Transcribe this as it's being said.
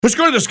Let's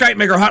go to the Skype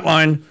Maker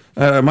Hotline.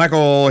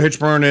 Michael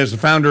Hichburn is the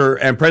founder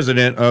and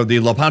president of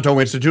the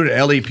Lepanto Institute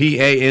at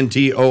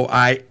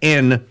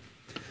lepantoin.org,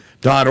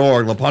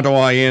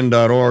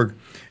 lepantoin.org.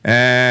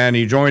 And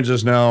he joins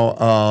us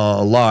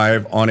now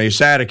live on a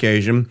sad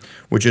occasion,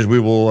 which is we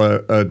will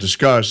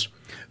discuss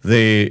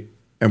and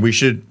we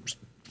should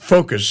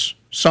focus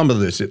some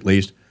of this at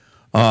least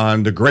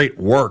on the great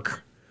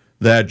work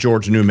that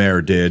George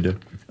Neumayer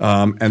did,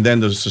 and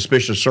then the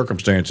suspicious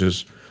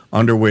circumstances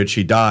under which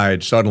he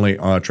died suddenly,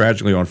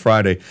 tragically on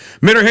Friday.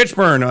 Mitter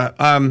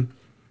Hichburn,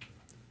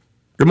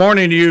 good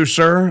morning to you,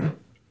 sir.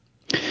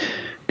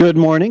 Good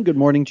morning. Good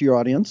morning to your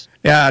audience.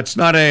 Yeah, it's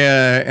not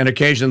an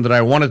occasion that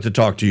I wanted to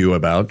talk to you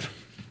about.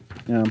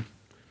 Yeah.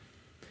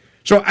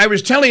 So I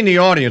was telling the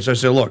audience, I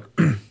said, look,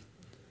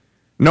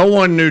 no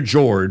one knew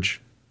George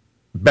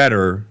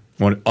better,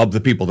 of the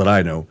people that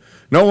I know,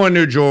 no one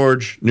knew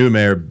George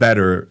Neumayer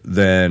better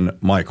than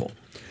Michael.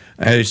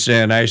 I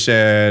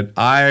said,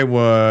 I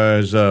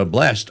was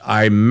blessed.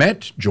 I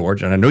met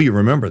George, and I know you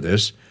remember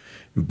this,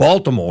 in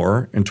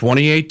Baltimore in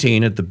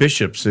 2018 at the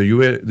Bishops, the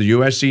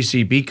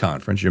USCCB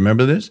conference. You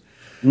remember this?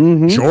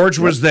 Mm-hmm. George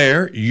was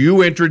there.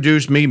 You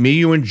introduced me.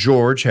 You and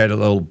George had a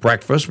little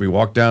breakfast. We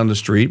walked down the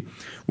street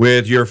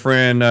with your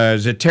friend,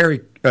 is it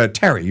Terry?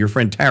 Terry, your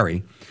friend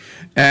Terry.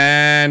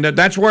 And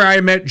that's where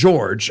I met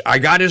George. I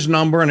got his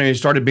number, and he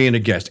started being a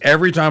guest.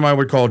 Every time I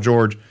would call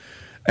George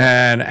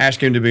and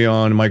ask him to be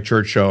on the Mike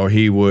Church Show,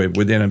 he would,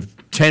 within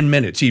 10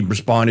 minutes, he'd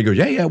respond. He goes,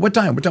 yeah, what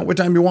time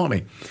you want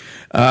me?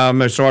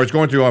 So I was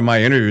going through all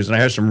my interviews, and I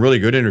had some really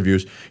good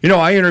interviews. You know,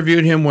 I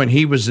interviewed him when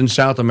he was in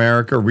South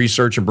America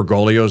researching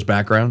Bergoglio's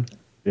background.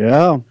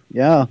 Yeah.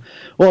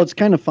 Well, it's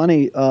kind of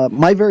funny.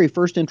 My very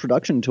first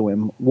introduction to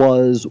him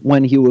was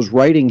when he was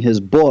writing his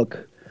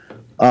book,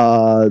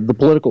 The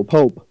Political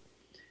Pope.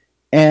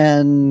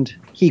 And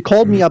he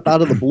called me up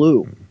out of the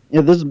blue.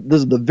 You know, this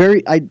is the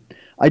very...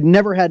 I'd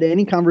never had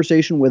any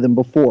conversation with him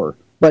before,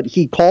 but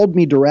he called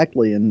me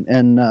directly and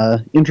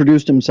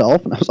introduced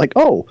himself, and I was like,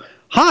 "Oh,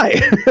 hi!"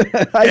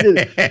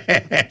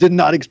 I did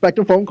not expect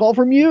a phone call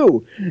from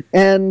you.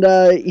 And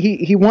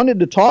he wanted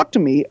to talk to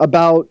me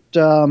about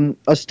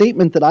a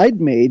statement that I'd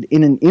made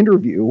in an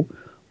interview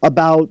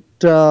about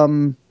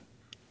a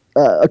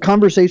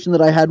conversation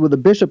that I had with a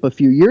bishop a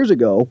few years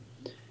ago.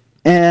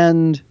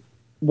 And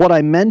what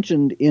I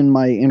mentioned in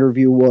my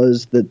interview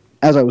was that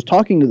as I was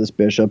talking to this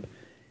bishop,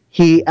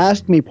 he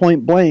asked me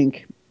point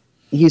blank,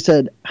 he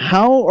said,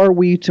 how are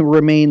we to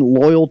remain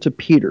loyal to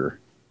Peter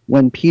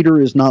when Peter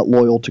is not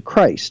loyal to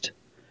Christ?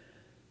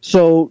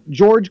 So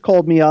George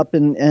called me up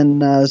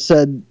and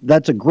said,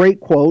 that's a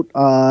great quote.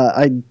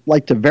 I'd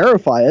like to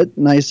verify it.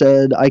 And I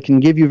said, I can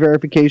give you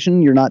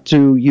verification. You're not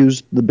to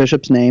use the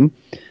bishop's name.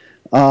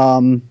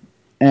 And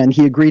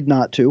he agreed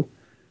not to.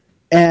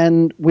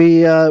 And we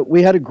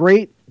had a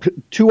great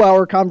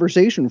 2-hour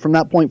conversation from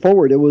that point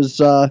forward. It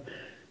was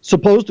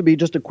supposed to be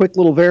just a quick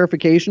little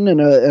verification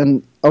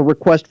and a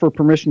request for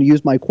permission to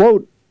use my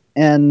quote,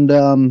 and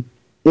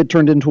it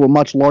turned into a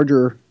much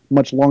longer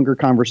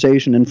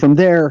conversation. And from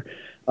there,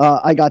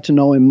 I got to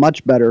know him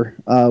much better.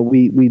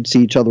 We'd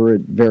see each other at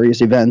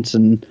various events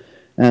and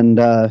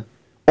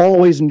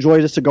always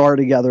enjoyed a cigar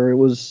together.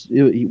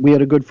 We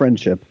had a good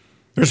friendship.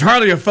 There's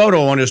hardly a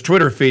photo on his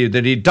Twitter feed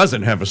that he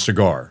doesn't have a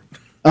cigar.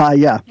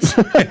 Yeah.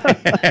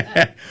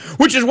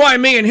 Which is why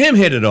me and him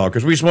hit it off,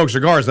 because we smoked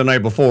cigars the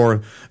night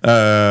before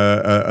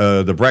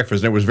the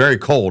breakfast, and it was very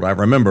cold. I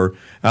remember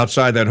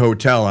outside that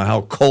hotel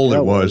how cold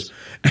it was.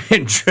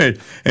 And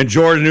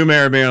George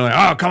Neumayer being like,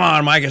 oh, come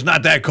on, Mike, it's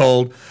not that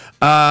cold.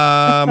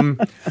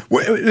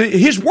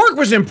 His work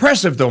was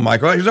impressive, though,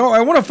 Michael.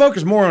 I want to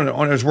focus more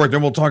on his work,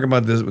 then we'll talk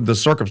about the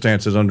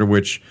circumstances under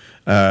which,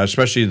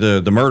 especially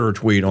the murder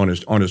tweet on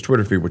his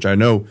Twitter feed, which I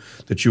know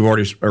that you've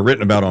already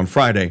written about on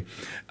Friday.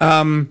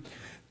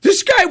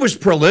 This guy was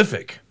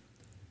prolific.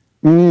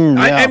 Yeah.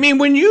 I mean,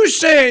 when you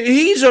say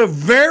he's a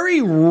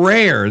very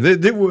rare,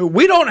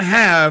 we don't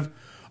have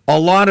a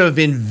lot of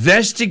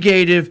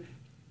investigative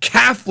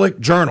Catholic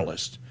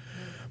journalists.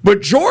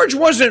 But George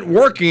wasn't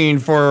working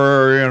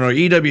for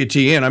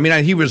EWTN. I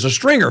mean, he was a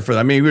stringer for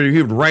them. I mean,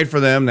 he would write for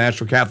them,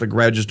 National Catholic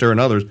Register and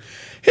others.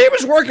 He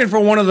was working for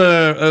one of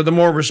the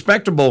more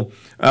respectable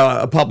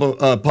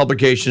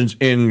publications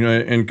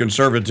in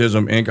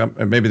Conservatism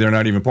Inc. Maybe they're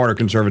not even part of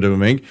Conservatism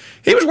Inc.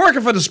 He was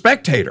working for The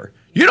Spectator.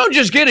 You don't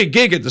just get a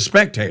gig at The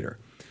Spectator.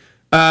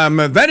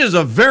 That is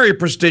a very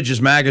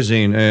prestigious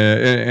magazine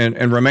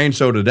and remains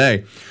so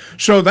today.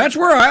 So that's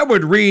where I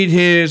would read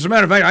his. As a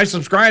matter of fact, I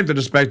subscribed to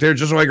The Spectator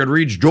just so I could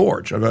read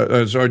George,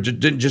 so I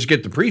didn't just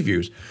get the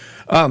previews.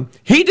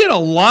 He did a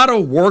lot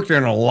of work there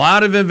and a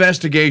lot of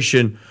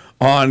investigation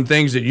on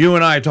things that you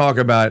and I talk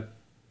about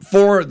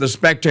for The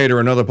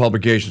Spectator and other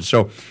publications.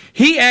 So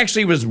he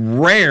actually was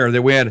rare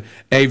that we had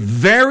a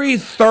very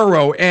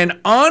thorough and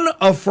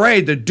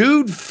unafraid, the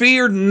dude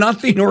feared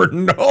nothing or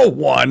no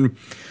one,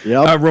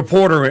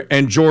 reporter,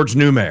 and George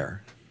Neumayer.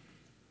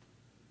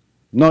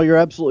 No, you're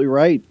absolutely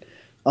right.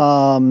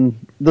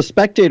 The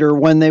Spectator,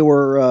 when they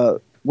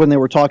when they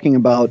were talking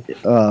about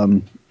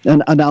and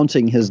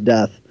announcing his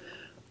death,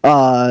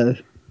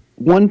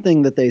 one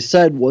thing that they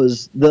said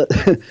was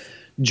the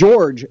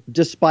George,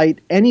 despite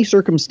any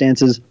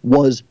circumstances,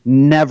 was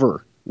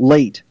never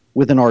late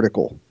with an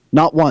article.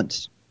 Not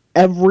once.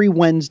 Every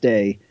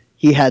Wednesday,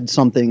 he had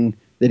something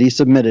that he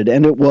submitted,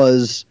 and it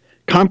was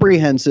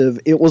comprehensive.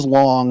 It was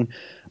long.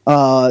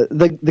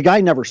 The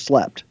guy never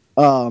slept.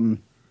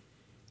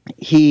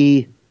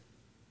 He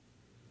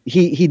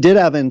did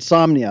have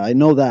insomnia. I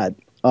know that.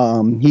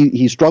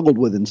 He struggled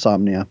with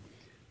insomnia,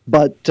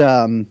 but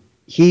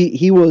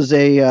he was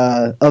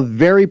a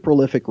very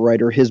prolific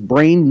writer. His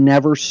brain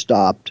never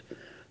stopped,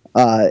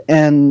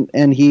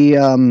 and he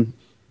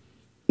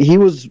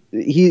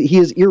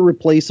is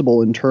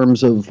irreplaceable in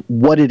terms of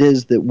what it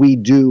is that we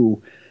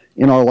do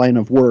in our line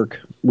of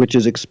work, which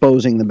is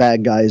exposing the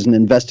bad guys and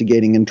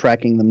investigating and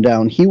tracking them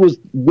down. He was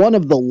one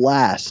of the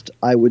last,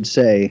 I would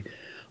say,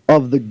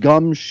 of the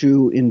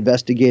gumshoe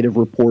investigative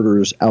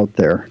reporters out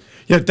there.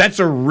 Yeah, that's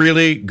a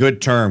really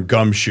good term,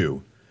 gumshoe.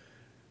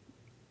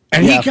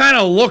 And he kind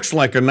of looks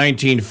like a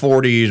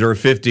 1940s or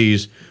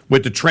 50s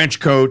with the trench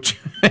coat,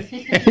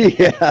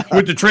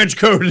 with the trench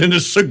coat and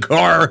the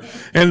cigar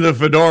and the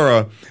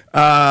fedora.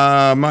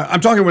 I'm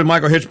talking with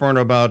Michael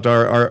Hitchburn about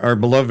our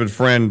beloved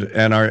friend,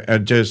 and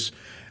I'd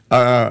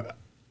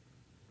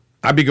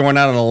be going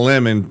out on a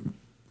limb and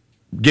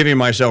giving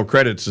myself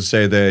credits to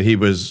say that he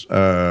was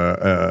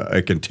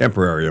a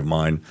contemporary of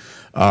mine,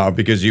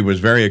 because he was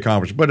very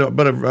accomplished, but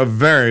a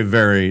very,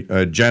 very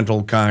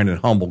gentle, kind, and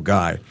humble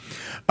guy.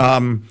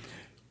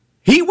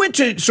 He went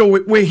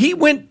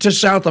to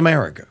South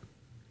America.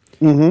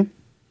 Mm-hmm.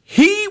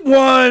 He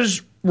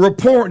was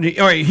reporting.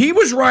 He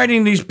was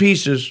writing these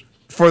pieces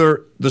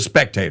for the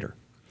Spectator,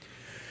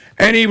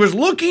 and he was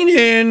looking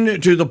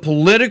into the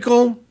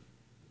political,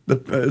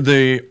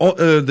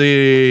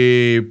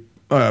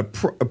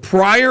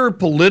 prior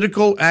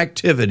political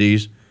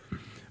activities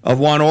of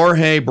one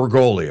Jorge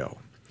Bergoglio.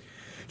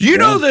 You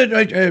know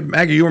that,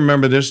 Maggie, you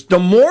remember this. The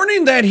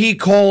morning that he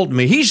called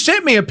me, he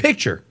sent me a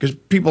picture, because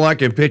people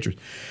like him pictures.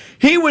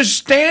 He was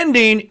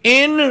standing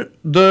in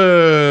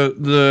the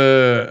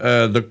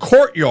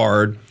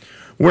courtyard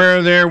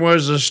where there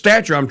was a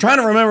statue. I'm trying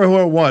to remember who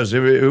it was,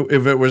 if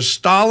it was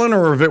Stalin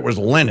or if it was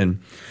Lenin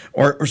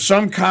or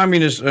some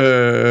communist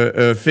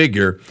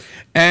figure.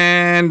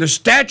 And the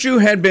statue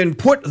had been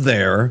put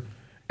there,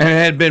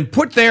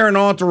 and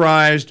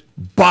authorized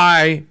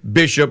by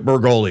Bishop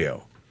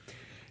Bergoglio.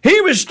 He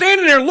was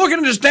standing there looking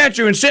at the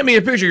statue and sent me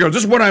a picture. He goes,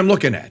 "This is what I'm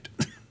looking at."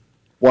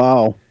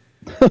 Wow.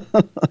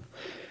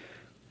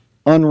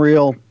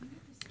 Unreal.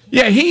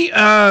 Yeah, here's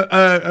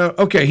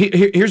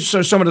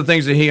some of the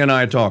things that he and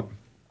I talked.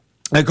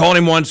 I called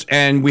him once,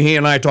 and he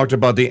and I talked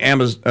about the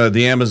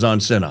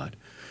Amazon Synod.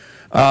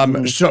 Or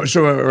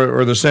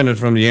the Synod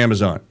from the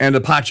Amazon, and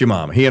the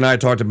Pachamama. He and I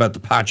talked about the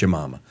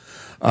Pachamama,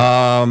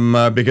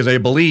 because I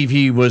believe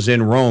he was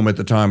in Rome at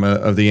the time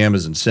of the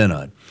Amazon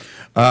Synod.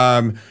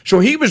 So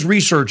he was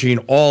researching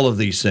all of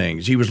these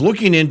things. He was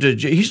looking into,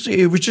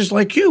 it was just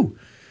like you.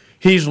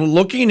 He's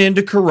looking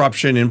into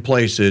corruption in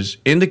places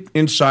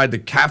inside the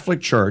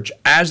Catholic Church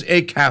as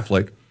a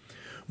Catholic,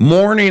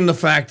 mourning the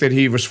fact that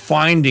he was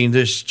finding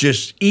this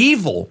just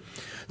evil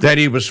that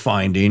he was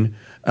finding,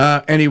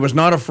 and he was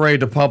not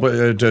afraid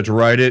to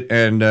write it.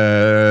 And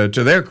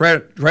to their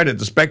credit,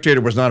 the Spectator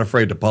was not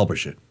afraid to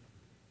publish it.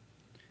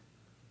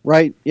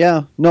 Right.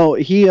 Yeah. No.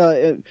 He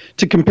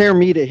to compare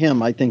me to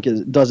him, I think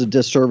does a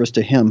disservice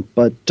to him.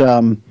 But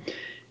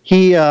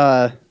he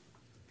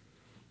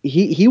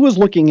was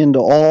looking into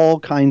all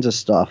kinds of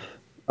stuff.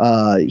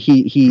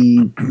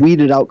 He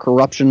weeded out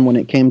corruption when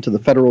it came to the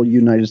federal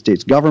United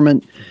States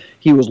government.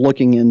 He was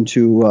looking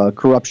into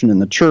corruption in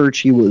the church.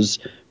 He was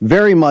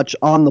very much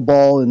on the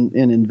ball in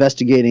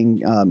investigating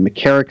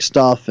McCarrick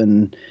stuff,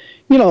 and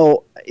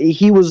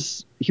he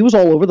was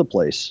all over the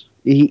place.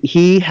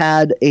 He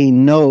had a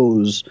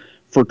nose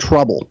for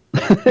trouble.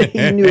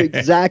 He knew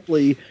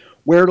exactly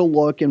where to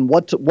look and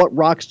what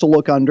rocks to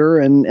look under,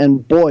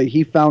 and boy,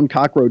 he found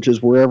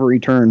cockroaches wherever he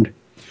turned.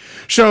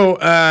 So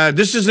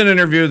this is an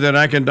interview that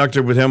I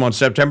conducted with him on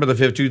September the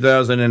 5th,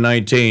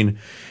 2019.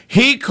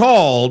 He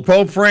called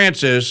Pope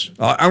Francis,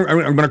 I'm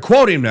going to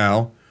quote him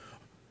now,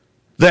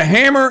 the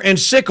hammer and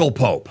sickle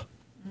Pope.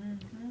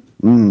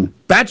 Mm-hmm.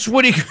 That's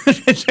what he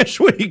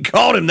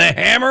called him, the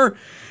hammer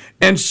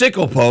and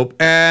sickle Pope.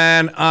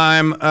 And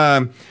I'm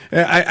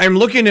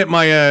looking at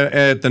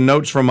at the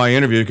notes from my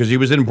interview, because he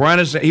was in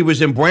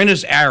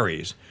Buenos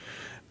Aires.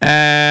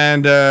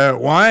 And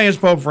why has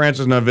Pope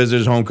Francis not visited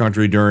his home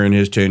country during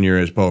his tenure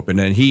as Pope? And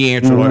then he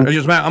answered,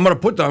 I'm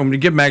going to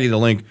give Maggie the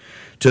link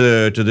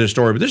to this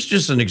story. But this is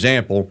just an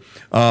example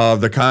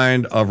of the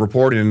kind of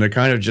reporting and the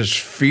kind of just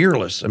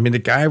fearless. I mean, the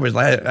guy was,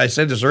 I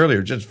said this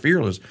earlier, just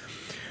fearless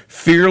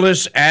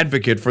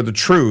advocate for the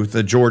truth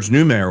that George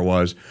Neumayer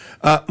was.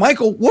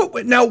 Michael,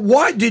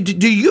 why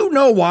do you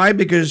know why?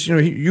 Because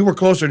you were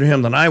closer to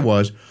him than I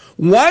was.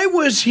 Why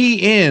was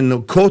he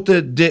in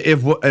Côte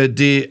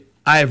d'Ivoire?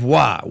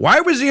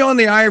 Why was he on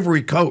the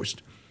Ivory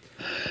Coast?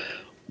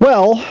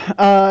 Well,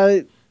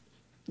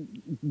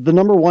 the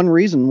number one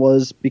reason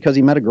was because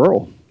he met a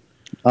girl.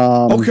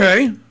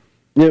 Okay.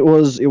 It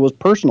was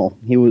personal.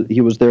 He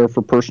was there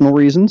for personal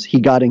reasons. He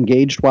got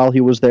engaged while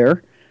he was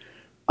there,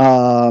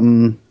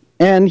 and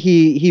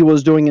he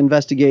was doing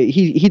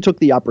He took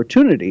the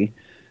opportunity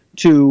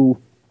to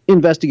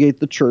investigate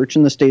the church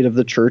and the state of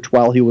the church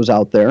while he was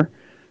out there,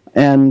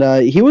 and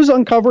he was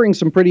uncovering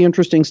some pretty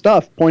interesting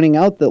stuff, pointing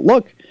out that,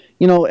 look,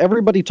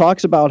 everybody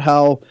talks about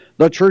how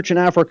the church in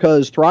Africa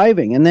is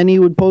thriving, and then he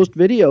would post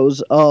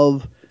videos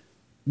of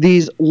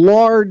these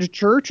large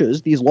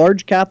churches, these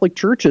large Catholic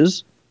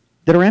churches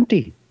that are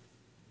empty.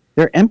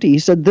 They're empty. He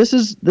said, this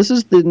is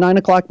the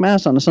 9:00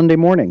 Mass on a Sunday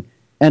morning,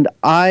 and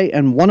I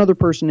and one other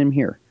person am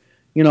here.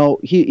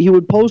 He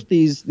would post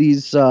these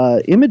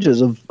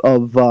images of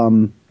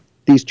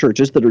these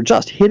churches that are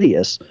just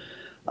hideous.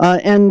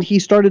 And he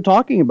started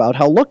talking about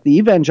how, look, the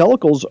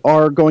evangelicals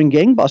are going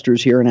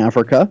gangbusters here in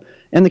Africa,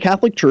 and the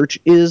Catholic Church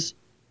is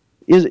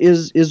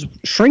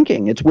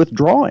shrinking. It's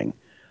withdrawing.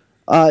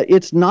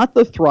 It's not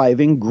the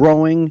thriving,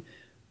 growing,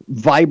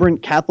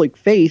 vibrant Catholic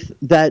faith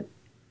that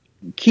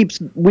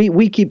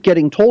we keep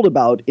getting told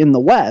about in the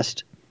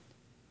West,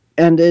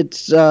 and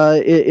it's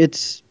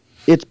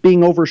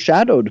being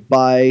overshadowed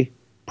by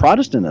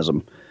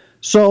Protestantism.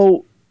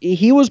 So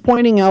he was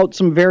pointing out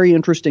some very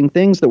interesting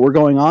things that were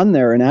going on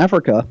there in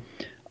Africa,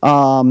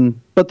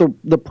 but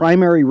the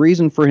primary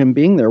reason for him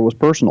being there was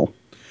personal.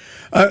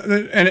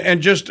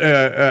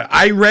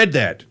 I read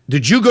that.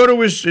 Did you go to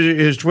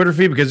his Twitter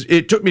feed? Because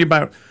it took me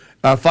about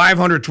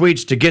 500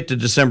 tweets to get to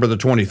December the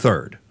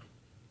 23rd.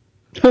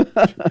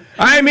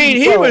 I mean,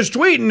 he was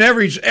tweeting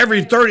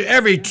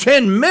every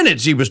 10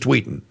 minutes. He was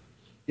tweeting.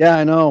 Yeah,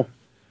 I know.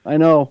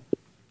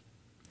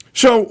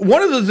 So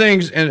one of the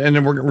things, and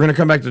then we're going to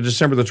come back to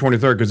December the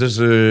 23rd because this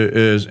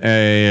is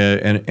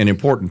an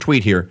important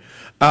tweet here.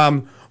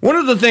 One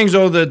of the things,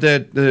 though, that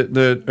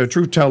the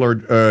truth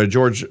teller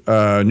George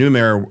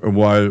Neumayer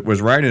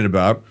was writing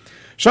about,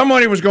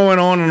 somebody was going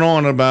on and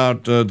on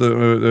about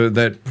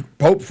that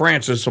Pope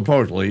Francis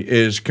supposedly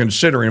is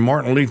considering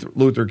Martin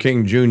Luther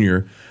King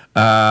Jr.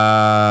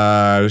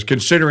 is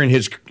considering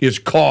his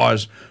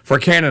cause for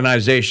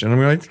canonization.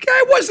 I'm like, the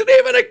guy wasn't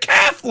even a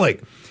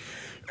Catholic.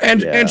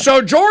 And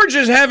so George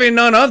is having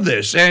none of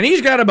this, and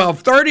he's got about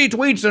 30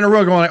 tweets in a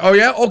row going, oh,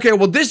 yeah? Okay,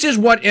 well, this is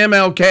what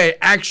MLK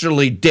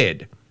actually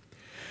did.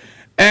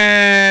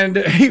 And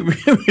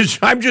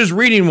I'm just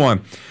reading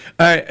one.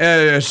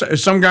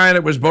 Some guy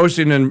that was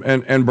boasting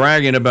and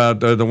bragging about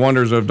the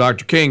wonders of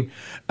Dr. King.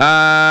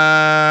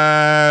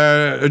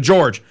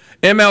 George,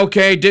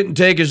 MLK didn't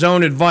take his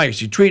own advice.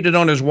 He cheated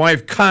on his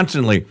wife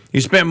constantly. He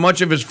spent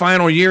much of his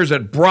final years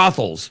at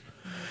brothels.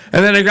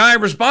 And then a guy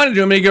responded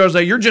to him, and he goes,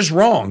 you're just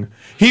wrong.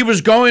 He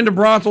was going to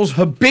brothels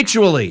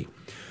habitually.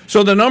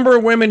 So the number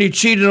of women he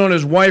cheated on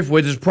his wife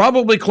with is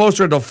probably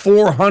closer to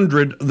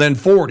 400 than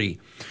 40.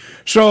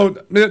 So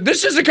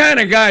this is the kind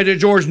of guy that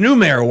George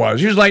Neumayer was.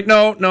 He was like,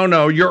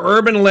 no, your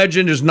urban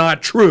legend is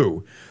not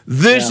true.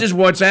 This is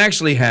what's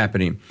actually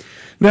happening.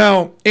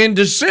 Now, in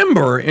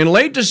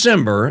late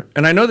December,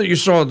 and I know that you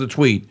saw the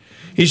tweet,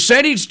 he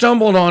said he'd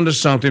stumbled onto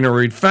something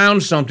or he'd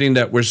found something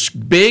that was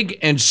big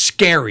and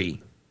scary.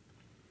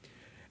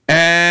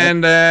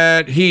 And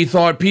that he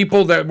thought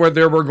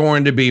there were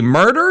going to be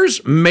murders,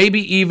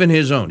 maybe even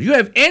his own. Do you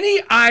have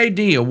any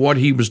idea what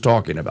he was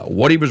talking about,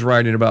 what he was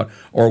writing about,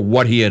 or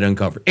what he had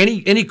uncovered?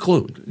 Any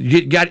clue?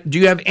 Do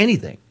you have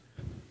anything?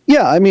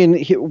 Yeah, I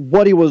mean,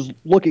 what he was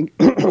looking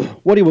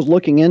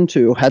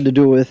into had to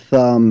do with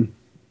the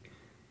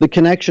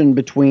connection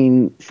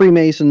between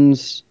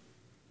Freemasons,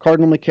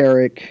 Cardinal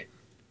McCarrick,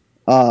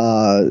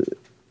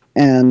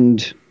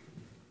 and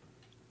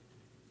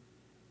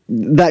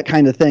that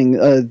kind of thing,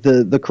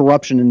 the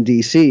corruption in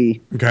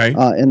D.C. Okay.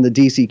 And the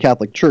D.C.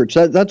 Catholic Church.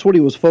 That's what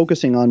he was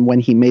focusing on when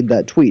he made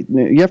that tweet.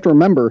 You have to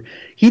remember,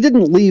 he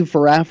didn't leave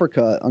for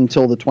Africa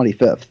until the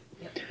 25th.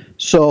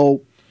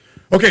 So.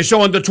 Okay,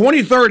 so on the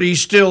 23rd, he's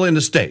still in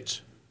the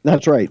States.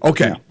 That's right.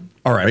 Okay. Yeah.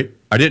 All right.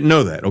 I didn't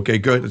know that. Okay,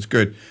 good. That's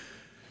good.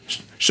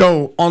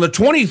 So on the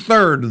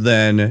 23rd,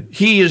 then,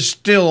 he is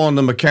still on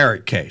the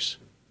McCarrick case.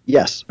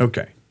 Yes.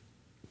 Okay.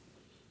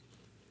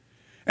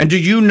 And do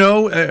you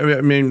know,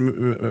 I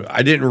mean,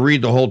 I didn't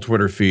read the whole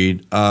Twitter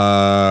feed.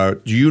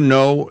 Do you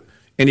know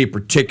any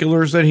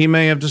particulars that he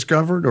may have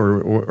discovered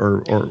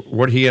or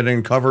what he had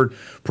uncovered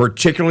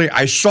particularly?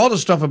 I saw the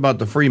stuff about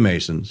the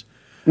Freemasons.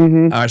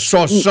 Mm-hmm. I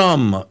saw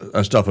some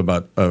stuff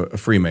about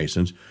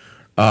Freemasons,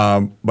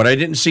 but I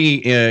didn't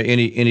see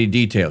any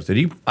details. Did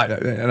he?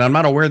 And I'm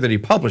not aware that he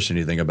published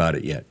anything about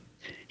it yet.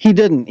 He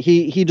didn't.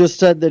 He just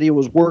said that he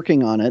was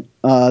working on it,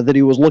 that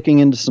he was looking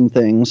into some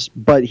things,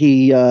 but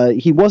he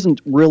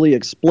wasn't really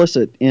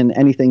explicit in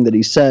anything that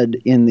he said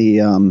in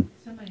the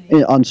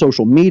on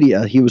social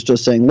media. He was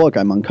just saying, "Look,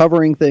 I'm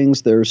uncovering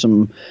things. There's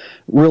some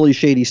really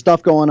shady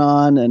stuff going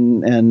on,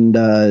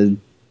 and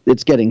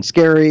it's getting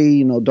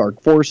scary.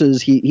 Dark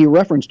forces." He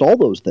referenced all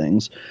those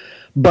things,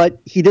 but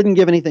he didn't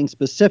give anything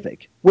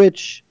specific,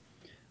 which.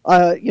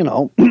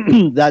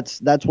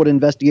 That's what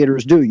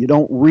investigators do. You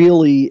don't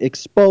really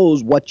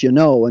expose what you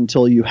know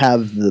until you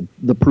have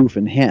the proof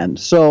in hand.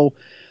 So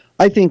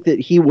I think that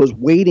he was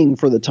waiting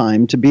for the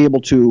time to be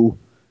able to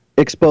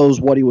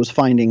expose what he was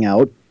finding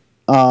out.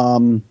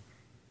 And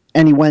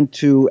he went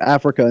to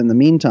Africa in the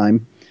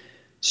meantime.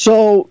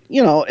 So,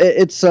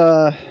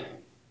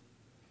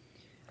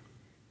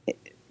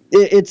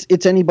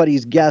 it's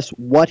anybody's guess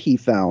what he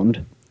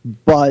found,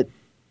 but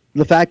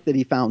the fact that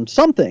he found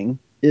something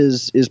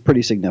is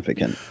pretty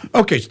significant.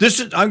 Okay,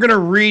 so I'm going to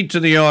read to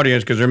the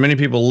audience because there are many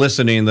people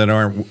listening that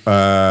aren't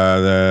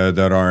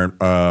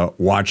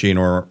watching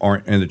or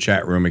aren't in the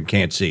chat room and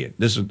can't see it.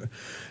 This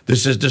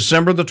is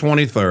December the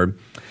 23rd,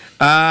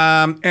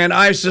 and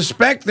I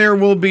suspect there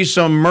will be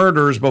some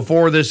murders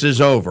before this is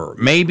over,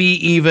 maybe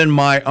even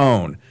my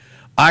own.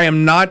 I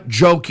am not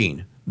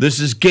joking. This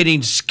is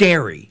getting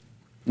scary.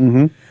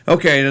 Mm-hmm.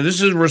 Okay, now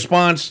this is a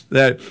response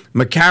that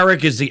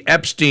McCarrick is the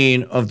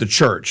Epstein of the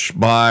church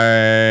by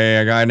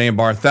a guy named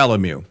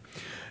Bartholomew.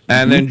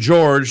 And then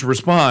George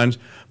responds,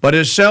 but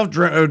as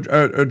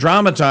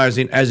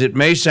self-dramatizing as it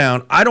may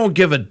sound, I don't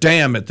give a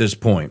damn at this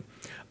point.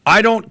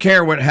 I don't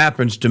care what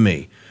happens to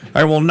me.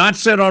 I will not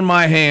sit on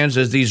my hands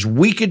as these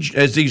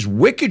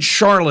wicked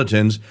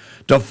charlatans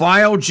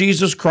defile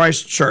Jesus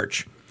Christ's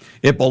church.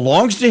 It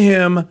belongs to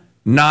him,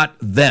 not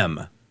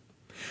them.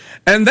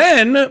 And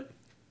then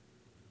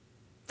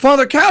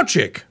Father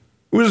Kauchik,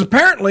 who is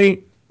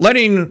apparently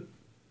letting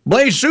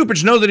Blaise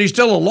Cupich know that he's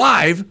still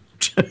alive,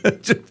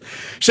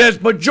 says,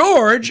 but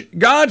George,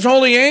 God's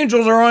holy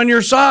angels are on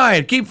your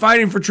side. Keep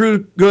fighting for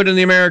true good in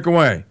the American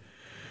way.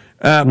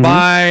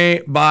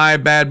 By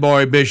bad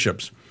boy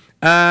bishops.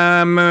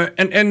 And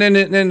then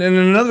in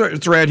another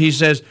thread, he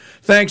says,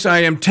 thanks,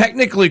 I am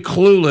technically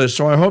clueless,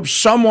 so I hope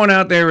someone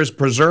out there is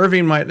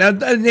preserving my...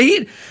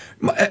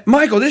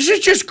 Michael, this is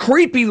just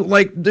creepy,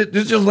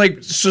 this is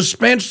like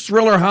suspense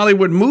thriller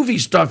Hollywood movie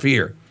stuff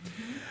here.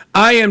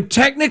 I am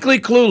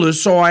technically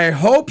clueless, so I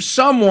hope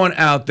someone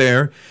out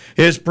there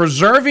is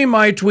preserving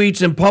my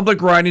tweets and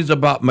public writings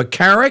about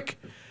McCarrick,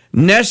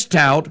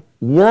 Nestout,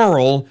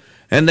 Worrell,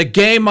 and the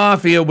gay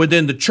mafia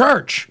within the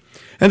church.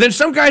 And then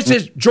some guy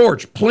says,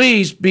 George,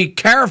 please be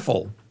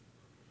careful.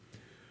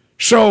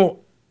 So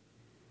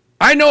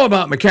I know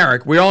about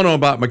McCarrick. We all know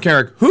about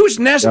McCarrick. Who's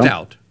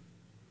Nestout?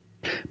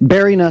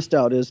 Barry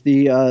Nestout is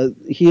he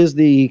is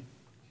the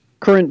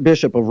current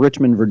bishop of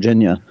Richmond,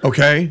 Virginia.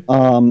 Okay.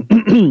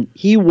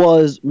 He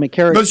was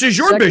McCarrick's But this is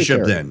your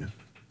bishop then.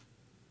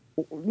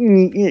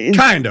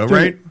 Kind of,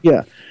 right?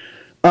 Yeah.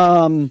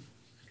 So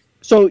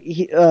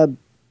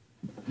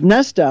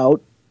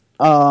Nestout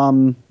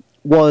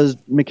was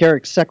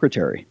McCarrick's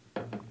secretary.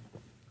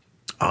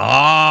 The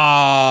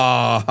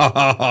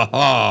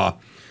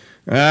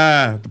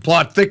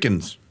plot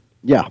thickens.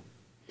 Yeah.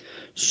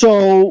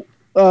 So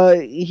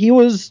he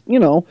was,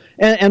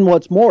 and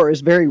what's more is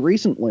very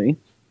recently,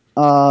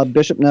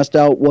 Bishop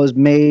Nestout was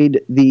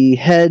made the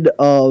head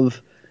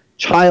of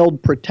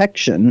child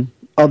protection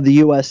of the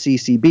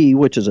USCCB,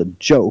 which is a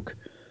joke.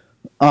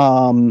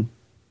 And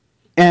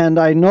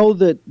I know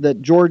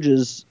that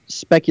George's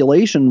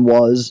speculation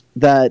was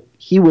that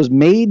he was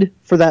made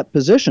for that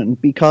position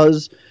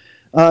because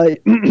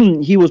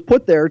he was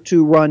put there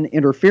to run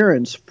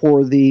interference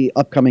for the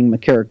upcoming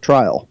McCarrick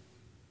trial.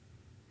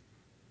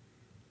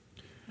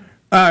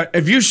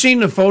 Have you seen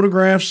the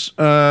photographs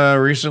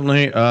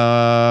recently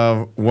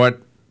of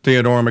what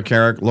Theodore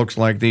McCarrick looks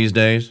like these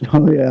days?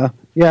 Oh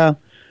yeah.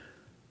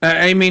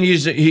 I mean,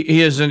 he's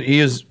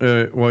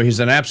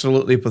an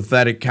absolutely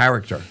pathetic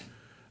character.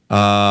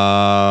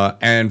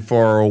 And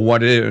for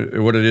what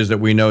it is that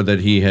we know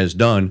that he has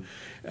done,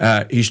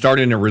 he's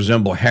starting to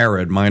resemble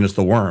Herod minus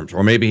the worms,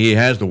 or maybe he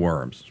has the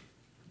worms.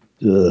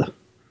 Ugh.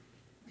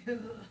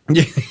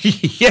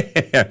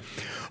 Yeah.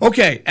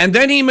 Okay, and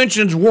then he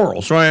mentions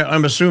Worrell, so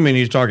I'm assuming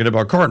he's talking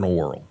about Cardinal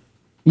Worrell.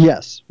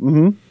 Yes.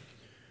 Mm-hmm.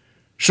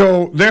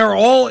 So they're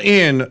all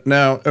in.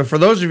 Now, for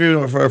those of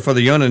you, for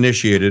the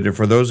uninitiated, and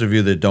for those of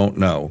you that don't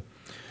know,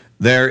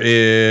 there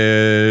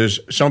is,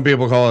 some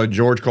people call it,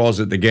 George calls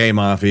it the gay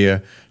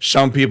mafia.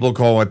 Some people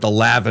call it the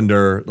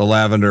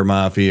lavender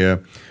mafia.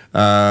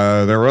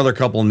 There are other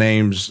couple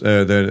names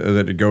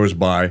that it goes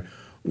by.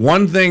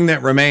 One thing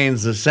that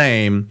remains the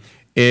same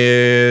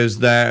is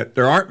that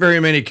there aren't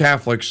very many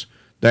Catholics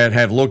that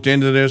have looked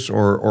into this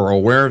or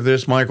aware of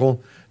this,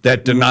 Michael,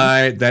 that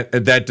deny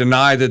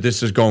that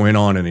this is going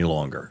on any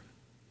longer.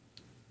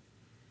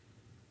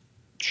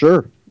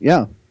 Sure.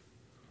 Yeah.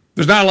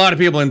 There's not a lot of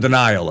people in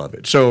denial of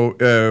it, so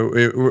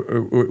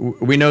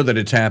we know that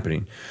it's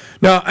happening.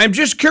 Now, I'm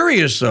just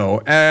curious, though,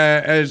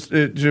 as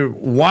to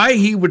why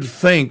he would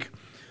think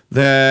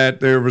that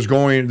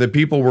that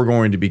people were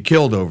going to be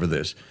killed over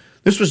this.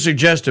 This would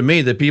suggest to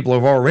me that people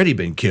have already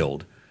been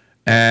killed,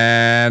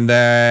 and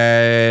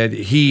that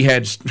he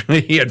had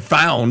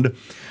found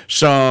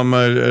some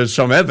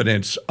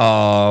evidence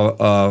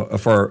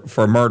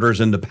for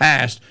murders in the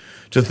past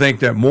to think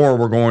that more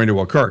were going to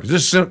occur.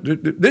 This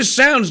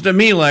sounds to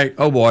me like,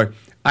 oh boy,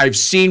 I've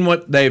seen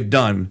what they've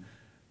done,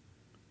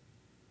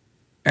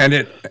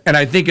 and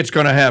I think it's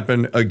going to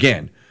happen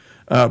again.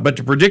 But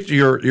to predict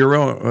your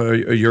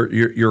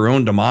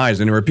own demise,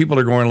 and there are people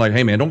that are going like,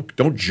 hey man,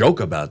 don't joke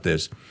about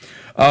this.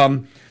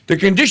 the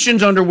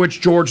conditions under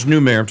which George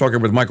Newmayer, I'm talking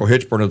with Michael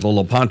Hitchburn of the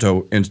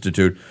Lepanto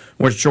Institute,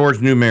 which George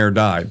Newmayer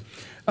died.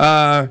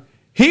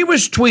 He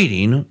was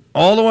tweeting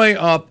all the way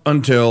up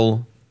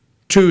until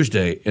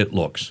Tuesday, it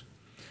looks.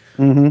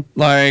 Mm-hmm.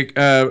 Like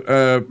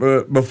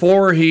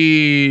before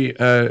he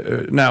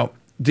now,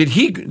 did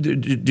he?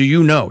 Do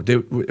you know?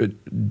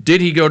 Did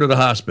he go to the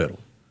hospital?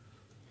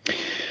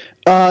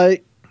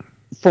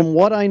 From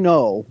what I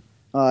know,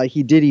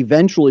 he did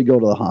eventually go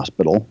to the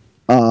hospital,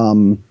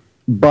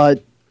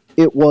 but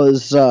it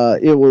was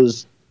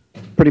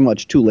pretty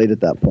much too late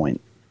at that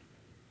point.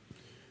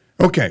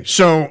 Okay,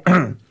 so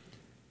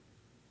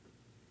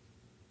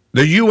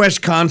the U.S.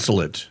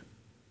 consulate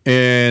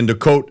in the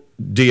Côte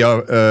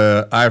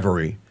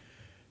d'Ivoire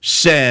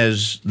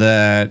says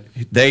that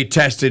they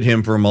tested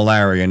him for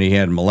malaria and he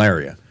had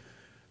malaria.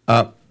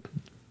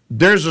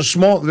 There's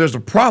a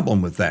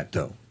problem with that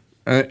though,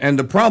 and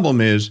the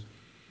problem is,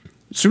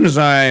 as soon as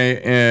I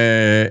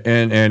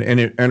in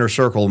an inner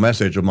circle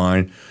message of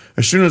mine,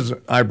 as soon as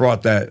I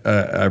brought that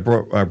I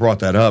brought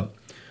that up,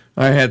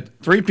 I had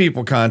 3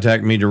 people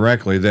contact me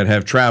directly that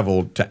have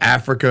traveled to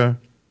Africa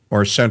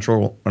or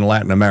Central and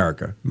Latin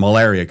America,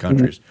 malaria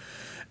countries.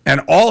 Mm-hmm.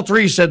 And all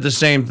 3 said the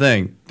same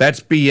thing. That's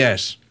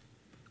BS.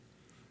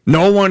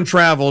 No one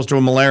travels to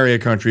a malaria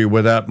country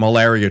without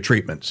malaria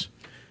treatments.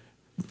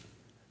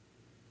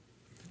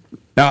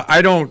 Now,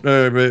 I don't,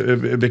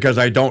 because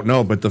I don't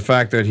know, but the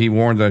fact that he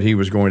warned that he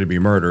was going to be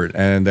murdered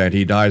and that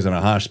he dies in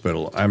a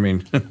hospital, I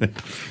mean, do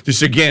you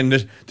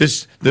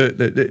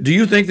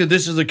think that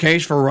this is the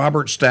case for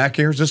Robert Stack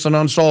here? Is this an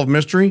unsolved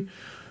mystery?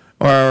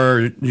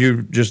 Or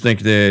you just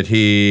think that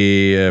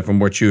he, from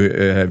what you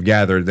have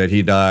gathered, that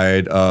he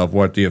died of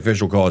what the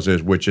official cause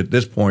is, which at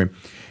this point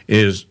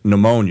is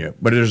pneumonia?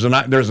 But there's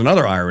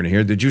another irony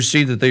here. Did you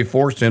see that they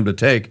forced him to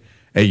take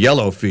a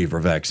yellow fever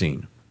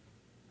vaccine?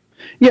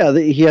 Yeah,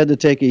 he had to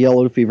take a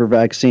yellow fever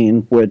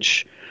vaccine,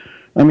 which,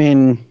 I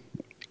mean,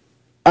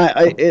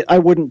 I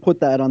wouldn't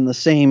put that on the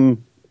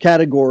same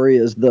category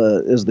as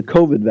the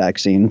COVID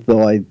vaccine,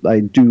 though I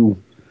do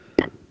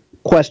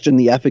question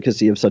the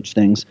efficacy of such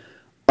things.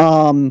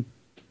 In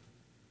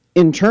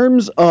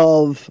terms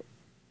of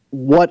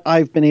what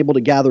I've been able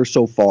to gather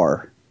so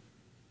far,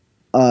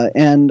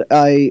 and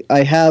I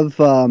have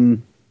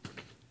some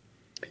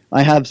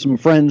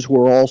friends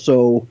who are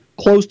also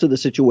close to the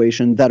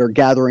situation that are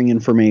gathering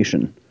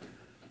information.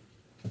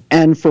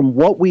 And from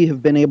what we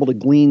have been able to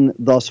glean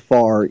thus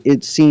far,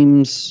 it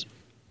seems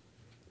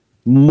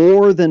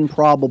more than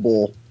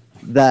probable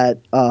that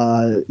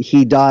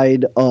he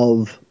died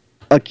of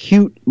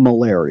acute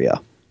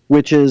malaria,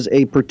 which is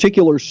a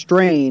particular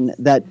strain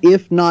that,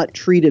 if not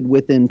treated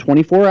within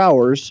 24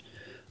 hours,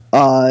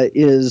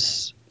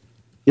 is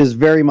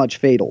very much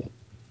fatal.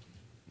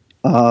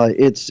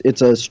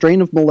 It's a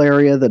strain of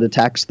malaria that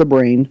attacks the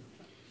brain.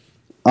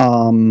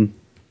 The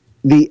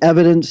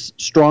evidence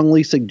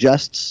strongly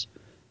suggests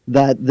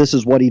that this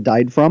is what he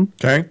died from.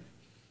 Okay.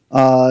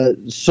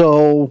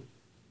 So,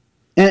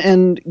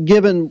 and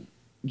given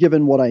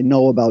what I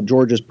know about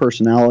George's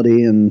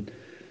personality and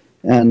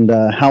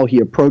how he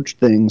approached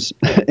things,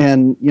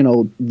 and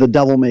the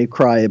devil may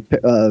cry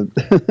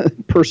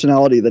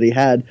personality that he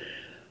had,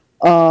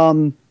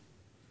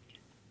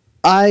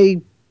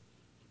 I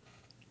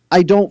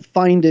don't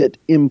find it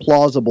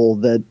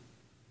implausible that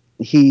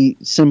he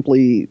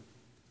simply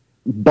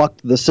bucked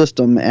the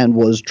system and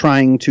was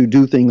trying to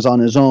do things on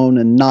his own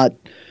and not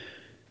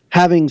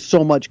having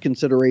so much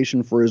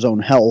consideration for his own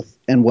health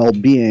and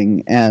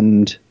well-being,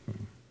 and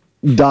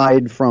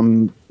died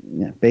from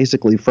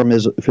basically from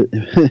his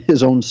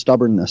own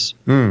stubbornness.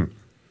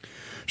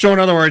 So in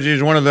other words,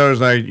 he's one of those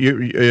like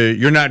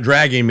you're not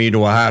dragging me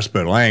to a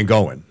hospital. I ain't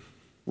going.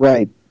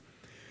 Right.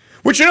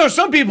 Which,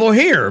 some people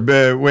here,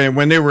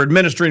 when they were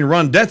administering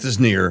Run Death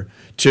is Near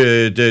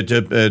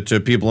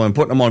to people and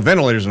putting them on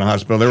ventilators in the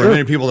hospital, there were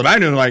many people that I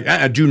knew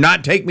like, do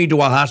not take me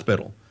to a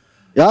hospital.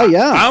 Oh,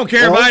 yeah. I don't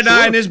care if I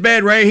die in this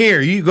bed right here.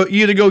 You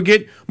either go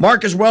get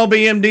Marcus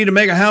Welby, MD, to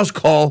make a house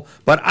call,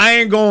 but I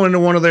ain't going to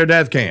one of their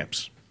death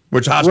camps,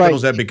 which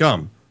hospitals have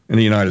become in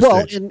the United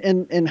States.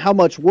 Well, and how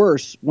much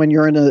worse when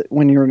you're in a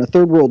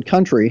third world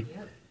country,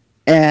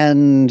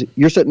 and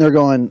you're sitting there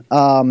going,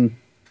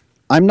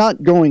 I'm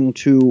not going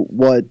to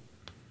what,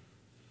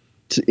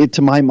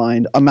 to my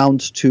mind,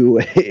 amounts to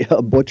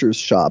a butcher's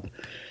shop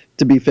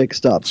to be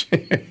fixed up.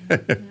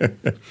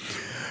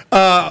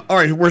 All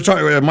right, we're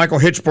talking. Michael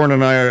Hitchburn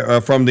and I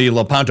are from the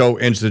Lepanto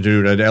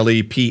Institute at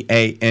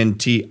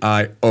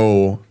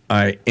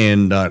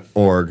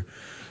lepantion.org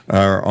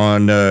are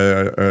on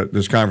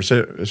this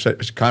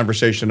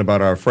conversation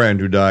about our friend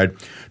who died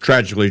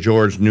tragically,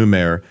 George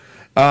Newmayer.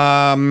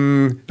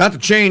 Not to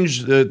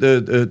change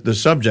the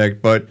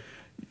subject, but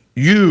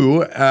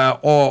you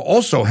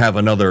also have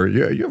another.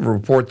 You have a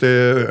report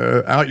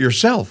out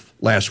yourself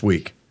last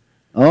week.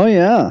 Oh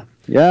yeah.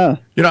 Yeah.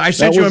 I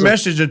sent you a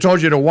message and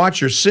told you to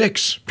watch your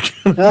 6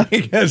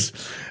 because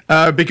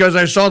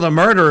I saw the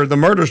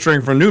murder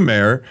string from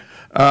Newmayer.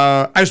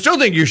 I still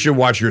think you should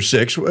watch your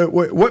 6.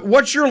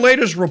 What's your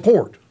latest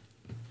report?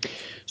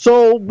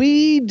 So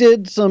we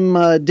did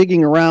some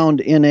digging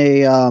around in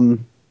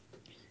an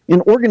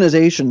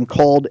organization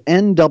called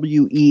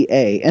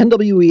NWEA.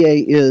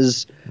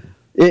 NWEA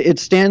it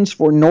stands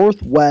for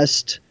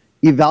Northwest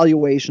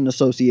Evaluation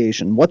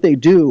Association. What they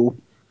do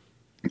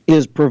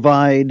is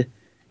provide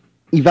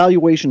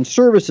evaluation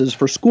services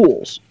for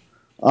schools.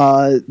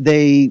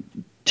 They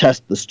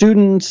test the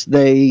students.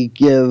 They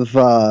give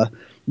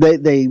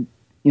they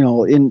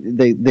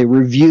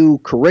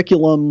review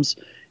curriculums,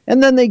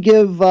 and then they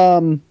give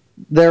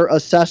their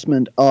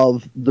assessment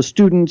of the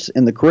students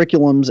and the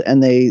curriculums,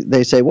 and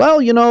they say,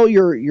 well,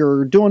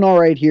 you're doing all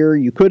right here.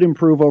 You could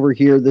improve over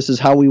here. This is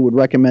how we would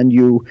recommend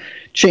you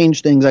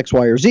change things X,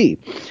 Y, or Z.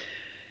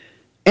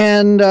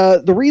 And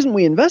the reason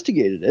we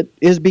investigated it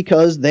is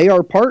because they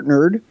are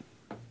partnered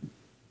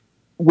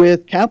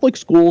with Catholic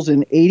schools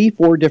in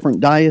 84 different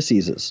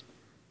dioceses.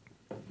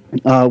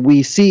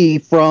 We see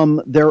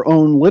from their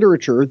own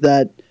literature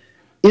that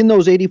in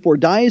those 84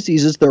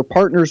 dioceses, they're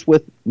partners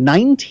with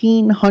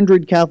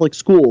 1,900 Catholic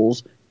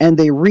schools, and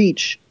they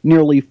reach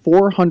nearly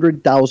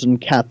 400,000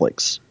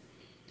 Catholic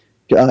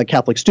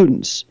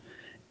students.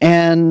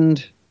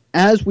 And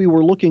as we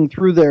were looking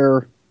through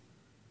their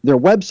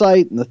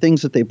website and the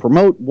things that they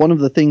promote, one of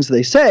the things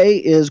they say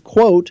is,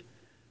 quote,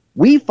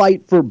 "We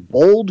fight for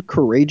bold,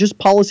 courageous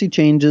policy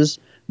changes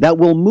that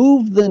will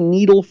move the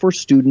needle for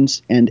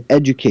students and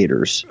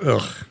educators."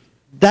 Ugh.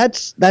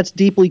 That's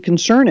deeply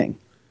concerning.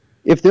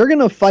 If they're going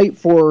to fight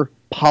for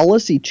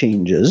policy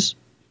changes,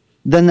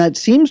 then that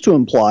seems to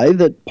imply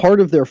that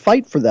part of their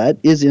fight for that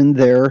is in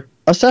their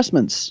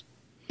assessments.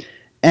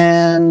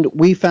 And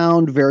we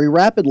found very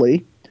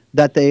rapidly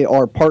that they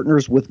are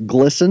partners with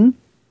GLSEN,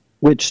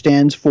 which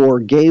stands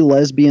for Gay,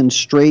 Lesbian,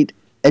 Straight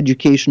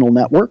Educational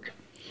Network.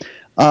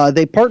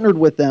 They partnered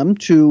with them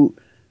to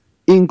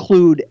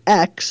include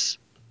X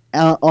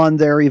on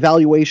their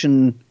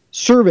evaluation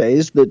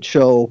surveys that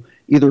show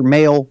either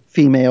male,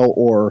 female,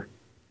 or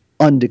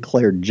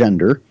undeclared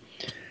gender.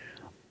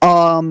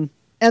 And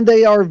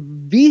they are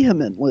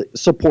vehement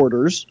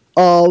supporters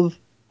of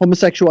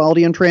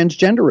homosexuality and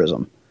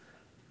transgenderism.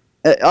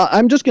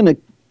 I'm just going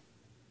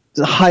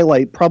to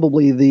highlight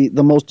probably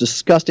the most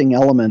disgusting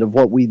element of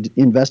what we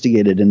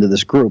investigated into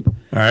this group.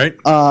 All right.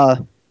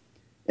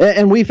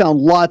 And we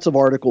found lots of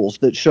articles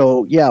that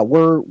show,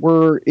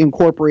 we're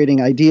incorporating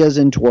ideas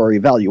into our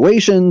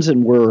evaluations,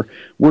 and we're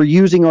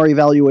using our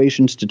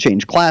evaluations to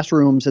change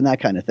classrooms and that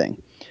kind of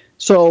thing.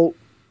 So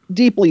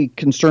deeply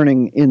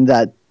concerning in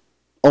that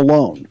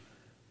alone.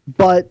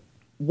 But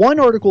one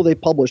article they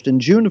published in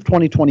June of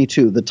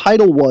 2022, the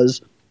title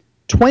was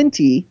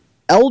 20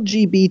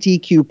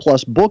 LGBTQ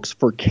plus books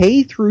for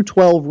K through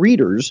 12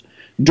 readers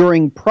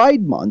during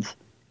Pride Month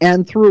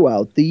and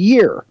throughout the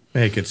year.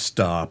 Make it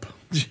stop.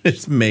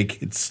 Just make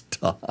it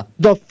stop.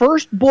 The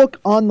first book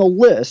on the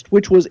list,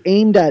 which was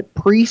aimed at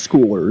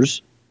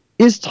preschoolers,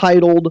 is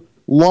titled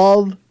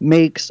Love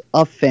Makes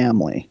a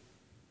Family.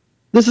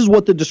 This is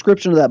what the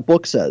description of that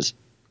book says.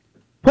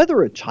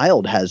 Whether a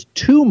child has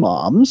two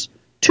moms,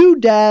 two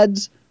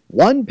dads,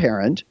 one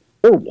parent,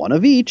 or one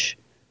of each,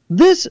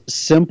 this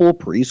simple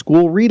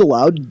preschool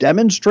read-aloud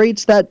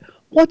demonstrates that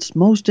what's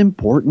most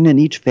important in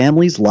each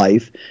family's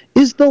life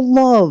is the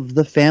love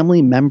the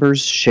family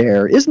members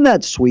share. Isn't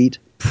that sweet?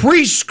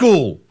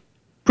 Preschool.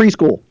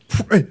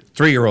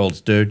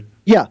 3-year-olds, dude.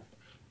 Yeah.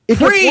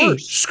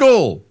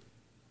 Preschool.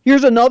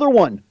 Here's another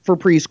one for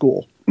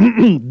preschool.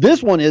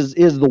 This one is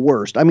the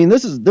worst. I mean,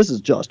 this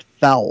is just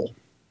foul.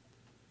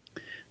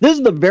 This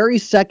is the very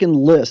second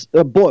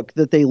book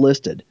that they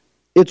listed.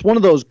 It's one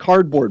of those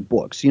cardboard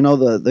books,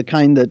 the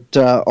kind that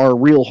are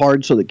real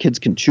hard so that kids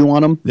can chew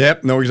on them.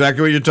 Yep, know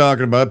exactly what you're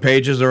talking about.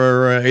 Pages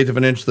are an eighth of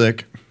an inch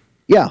thick.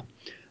 Yeah.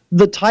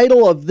 The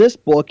title of this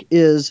book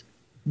is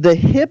The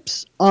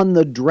Hips on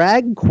the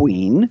Drag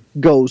Queen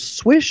Go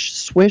Swish,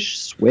 Swish,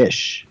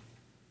 Swish.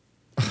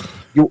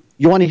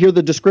 You want to hear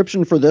the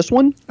description for this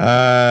one?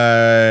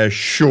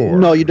 Sure.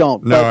 No, you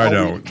don't. No, I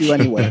don't. You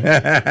anyway.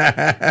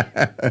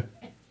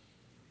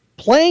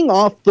 Playing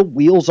off the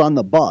wheels on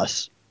the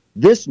bus,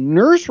 this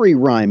nursery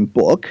rhyme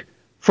book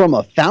from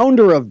a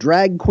founder of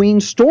Drag Queen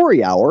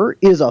Story Hour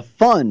is a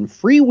fun,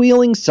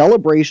 freewheeling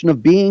celebration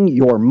of being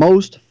your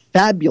most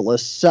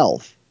fabulous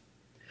self.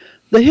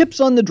 The Hips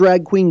on the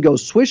Drag Queen Go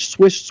Swish,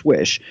 Swish,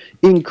 Swish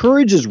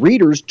encourages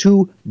readers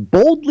to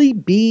boldly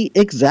be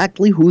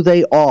exactly who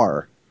they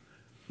are.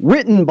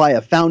 Written by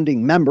a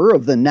founding member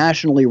of the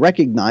nationally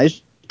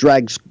recognized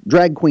Drag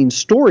Queen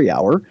Story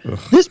Hour,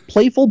 this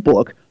playful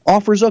book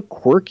offers a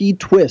quirky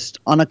twist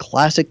on a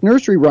classic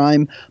nursery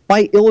rhyme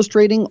by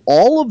illustrating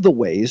all of the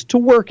ways to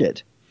work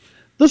it.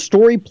 The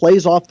story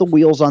plays off the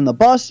wheels on the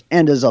bus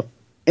and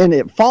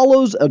it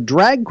follows a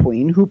drag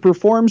queen who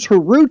performs her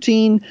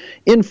routine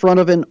in front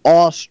of an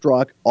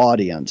awestruck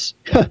audience.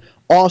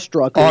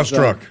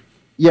 Awestruck.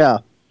 Yeah.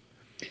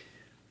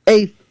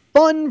 A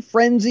fun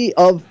frenzy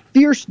of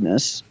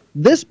fierceness,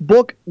 this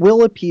book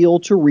will appeal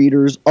to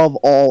readers of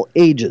all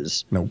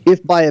ages. No.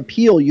 If by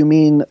appeal you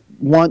mean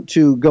want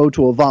to go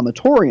to a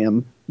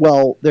vomitorium,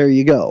 well, there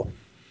you go.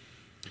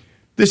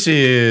 This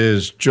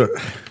is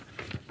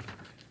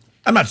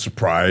I'm not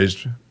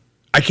surprised.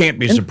 I can't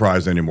be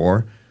surprised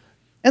anymore.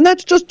 And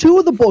that's just 2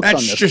 of the books on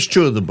That's this. just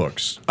 2 of the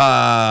books.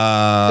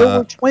 There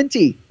were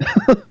 20.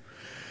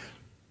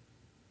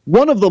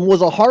 One of them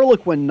was a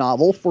Harlequin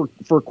novel for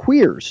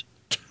queers,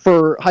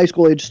 for high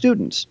school age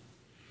students.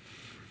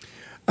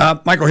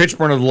 Michael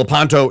Hitchburn of the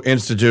Lepanto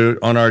Institute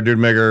on our Dude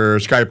Maker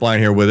Skype line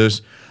here with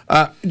us.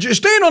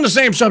 Just staying on the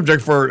same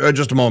subject for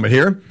just a moment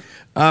here.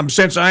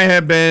 Since I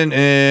have been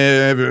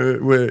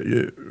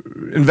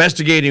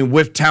investigating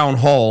with Town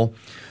Hall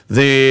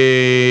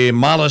the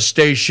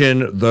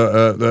molestation,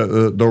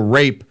 the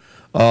rape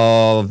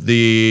of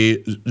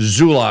the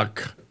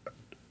Zulak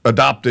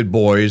adopted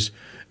boys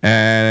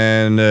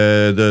and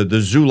the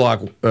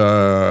Zulak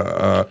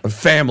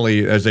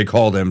family, as they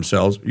call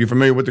themselves. You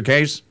familiar with the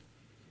case?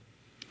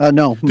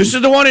 No. This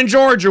is the one in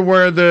Georgia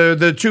where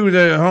the 2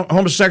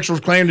 homosexuals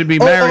claim to be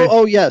married.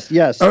 Oh, yes.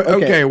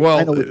 Okay, well,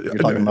 I know what you're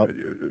talking about.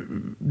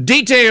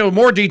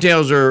 More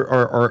details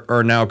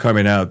are now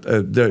coming out.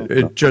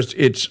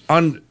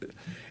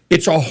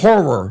 It's a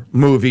horror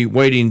movie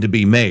waiting to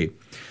be made.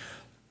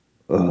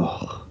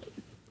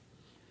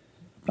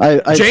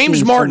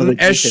 James Martin,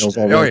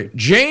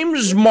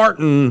 James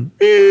Martin,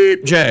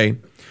 J.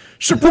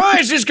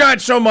 Surprise has got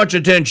so much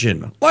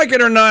attention. Like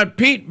it or not,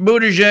 Pete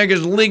Buttigieg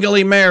is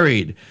legally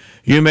married.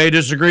 You may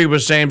disagree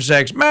with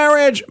same-sex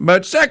marriage,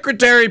 but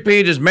Secretary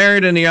Pete is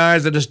married in the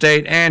eyes of the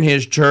state and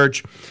his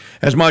church.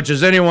 As much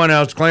as anyone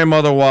else claim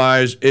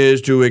otherwise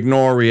is to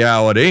ignore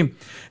reality.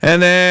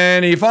 And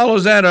then he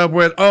follows that up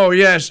with, oh,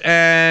 yes,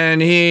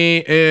 and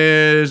he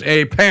is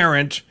a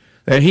parent,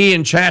 that he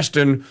and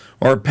Chasten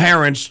are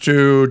parents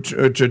to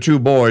 2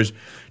 boys.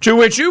 To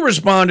which you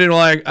responded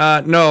like,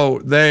 no,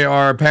 they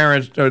are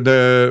parents.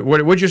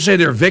 What would you say?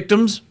 They're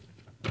victims?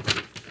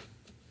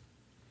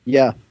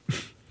 Yeah.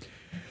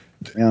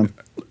 Yeah,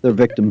 they're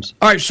victims.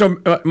 All right,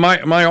 so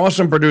my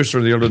awesome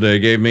producer the other day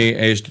gave me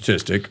a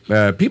statistic.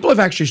 People have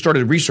actually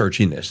started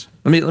researching this.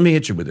 Let me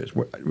hit you with this.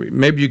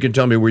 Maybe you can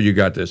tell me where you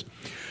got this.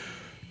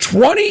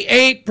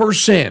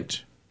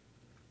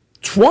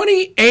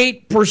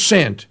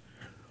 28%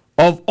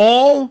 of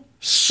all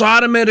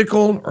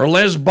sodomitical or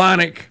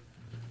lesbonic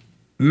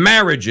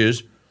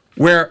marriages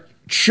where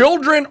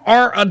children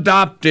are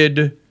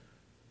adopted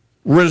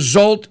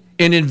result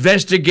in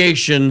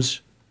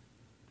investigations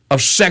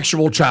of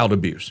sexual child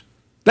abuse.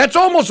 That's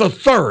almost a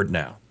third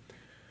now.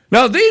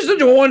 Now, these are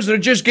the ones that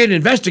just get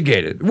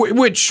investigated,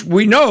 which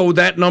we know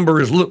that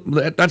number is,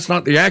 that's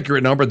not the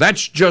accurate number.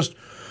 That's just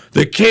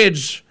the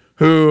kids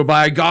who,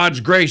 by God's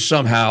grace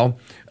somehow,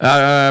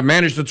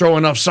 managed to throw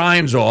enough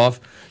signs off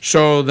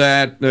so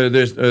that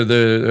this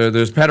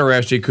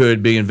pederasty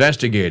could be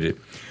investigated.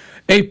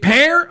 A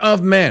pair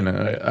of men,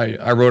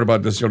 I wrote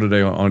about this the other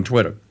day on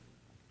Twitter.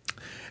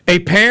 A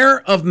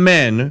pair of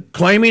men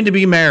claiming to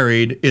be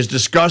married is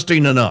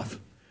disgusting enough,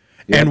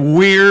 and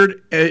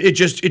weird.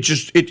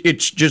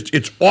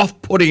 It's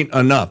off-putting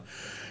enough.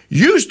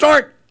 You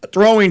start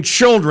throwing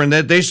children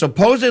that they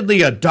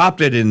supposedly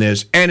adopted in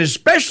this, and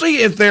especially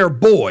if they're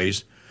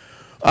boys.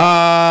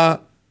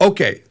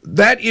 Okay,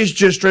 that is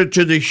just to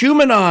the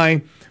human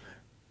eye.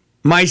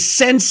 My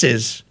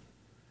senses.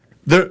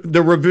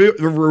 The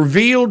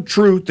revealed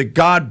truth that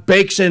God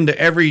bakes into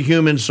every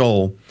human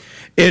soul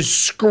is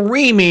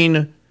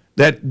screaming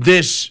that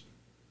this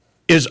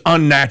is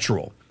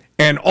unnatural,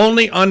 and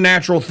only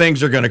unnatural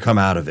things are going to come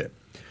out of it.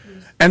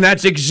 And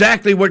that's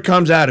exactly what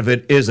comes out of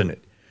it, isn't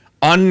it?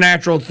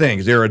 Unnatural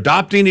things. They're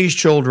adopting these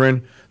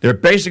children. They're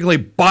basically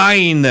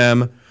buying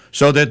them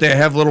so that they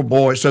have little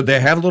boys. So they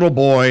have little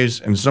boys,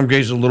 and in some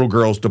cases little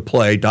girls, to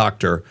play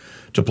doctor,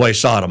 to play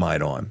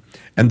sodomite on.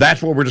 And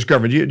that's what we're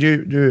discovering.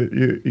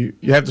 You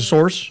have the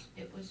source?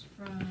 It was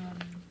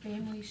from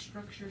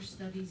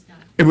FamilyStructureStudies.com.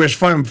 It was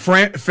from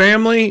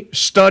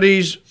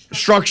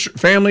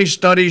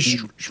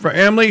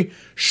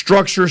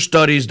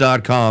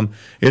FamilyStructureStudies.com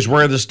is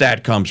where the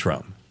stat comes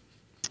from.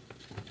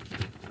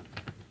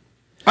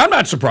 I'm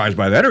not surprised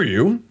by that, are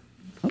you?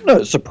 I'm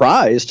not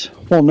surprised.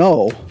 Well,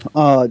 no.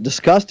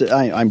 Disgusted.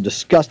 I'm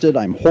disgusted.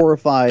 I'm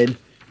horrified.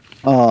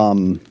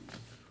 I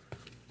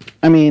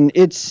mean,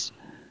 it's...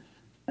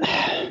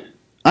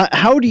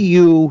 How do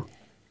you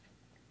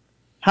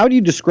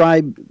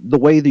describe the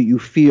way that you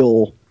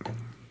feel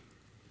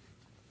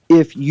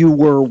if you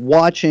were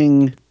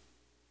watching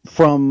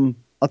from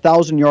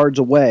 1,000 yards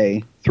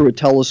away through a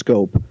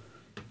telescope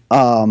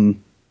a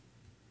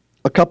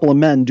couple of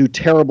men do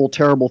terrible,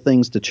 terrible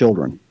things to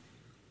children?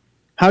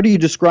 How do you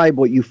describe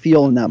what you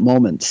feel in that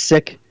moment?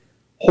 Sick,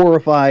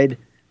 horrified.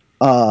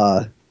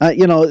 There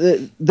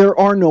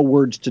are no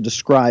words to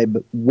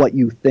describe what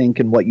you think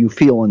and what you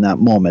feel in that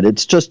moment.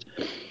 It's just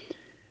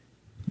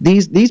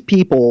these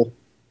people.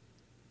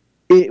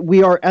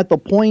 We are at the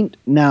point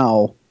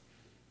now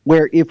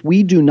where if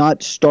we do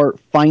not start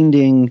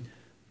finding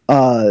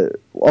a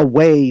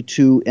way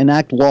to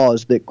enact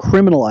laws that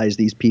criminalize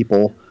these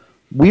people,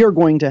 we are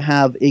going to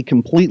have a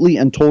completely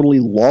and totally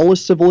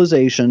lawless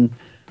civilization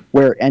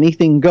where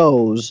anything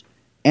goes,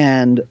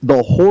 and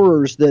the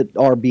horrors that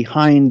are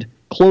behind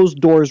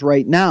closed doors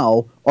right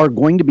now are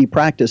going to be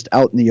practiced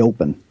out in the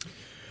open.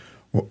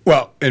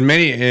 Well,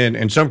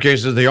 in some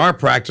cases, they are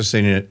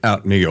practicing it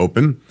out in the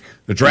open.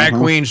 The drag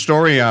queen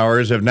story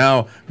hours have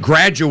now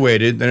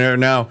graduated. They're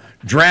now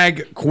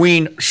drag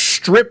queen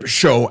strip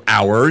show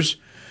hours.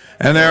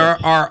 And there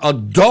are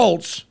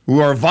adults who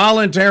are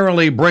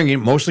voluntarily bringing,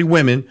 mostly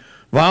women,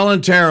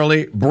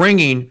 voluntarily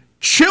bringing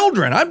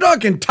children. I'm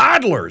talking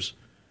toddlers,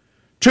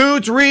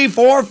 2, 3,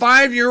 4,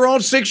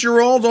 5-year-olds,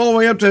 6-year-olds, all the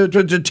way up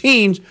to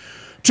teens,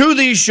 to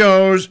these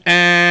shows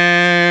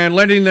and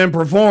letting them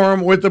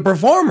perform with the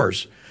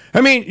performers. I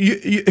mean,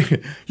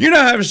 you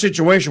now have a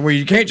situation where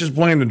you can't just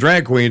blame the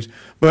drag queens,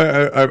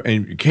 but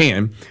and you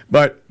can.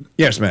 But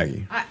yes,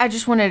 Maggie. I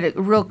just wanted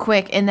to, real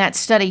quick, in that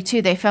study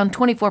too, they found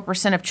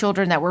 24% of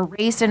children that were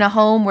raised in a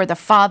home where the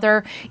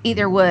father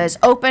either was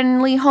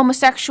openly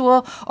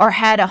homosexual or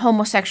had a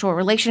homosexual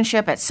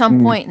relationship at some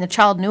point, and the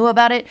child knew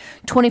about it.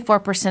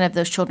 24% of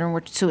those children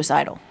were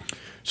suicidal.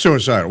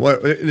 Suicidal.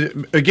 Well,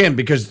 again,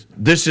 because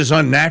this is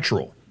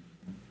unnatural.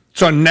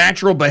 It's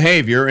unnatural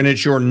behavior, and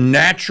it's your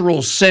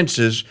natural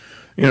senses.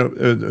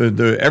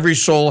 Every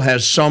soul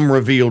has some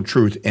revealed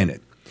truth in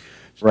it.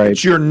 Right.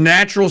 It's your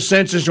natural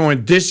senses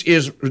knowing this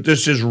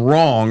is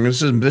wrong.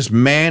 This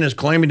man is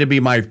claiming to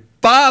be my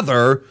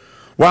father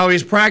while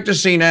he's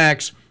practicing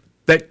acts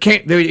that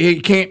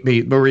he can't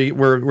be.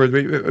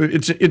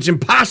 It's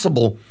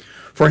impossible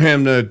for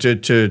him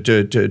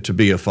to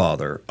be a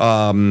father.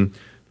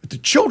 But the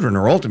children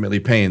are ultimately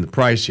paying the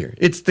price here.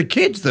 It's the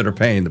kids that are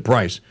paying the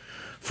price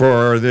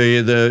for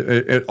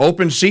the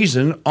open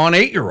season on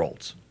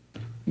 8-year-olds.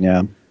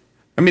 Yeah.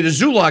 I mean, the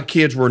Zulac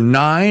kids were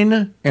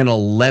 9 and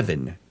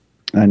 11.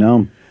 I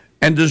know.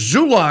 And the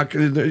Zulac,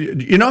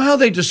 you know how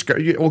they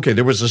discovered, okay,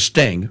 there was a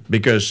sting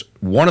because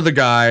one of the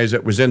guys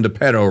that was in the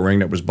pedo ring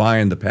that was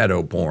buying the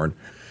pedo porn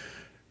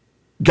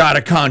got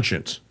a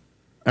conscience,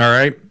 all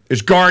right?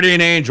 His guardian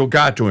angel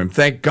got to him,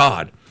 thank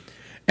God.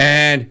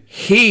 And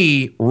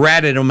he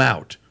ratted him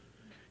out.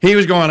 He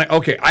was going,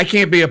 okay, I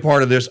can't be a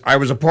part of this. I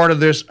was a part of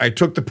this. I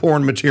took the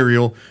porn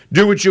material.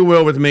 Do what you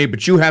will with me,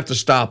 but you have to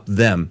stop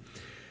them.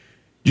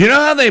 Do you know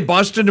how they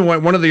busted?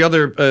 One of the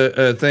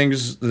other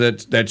things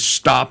that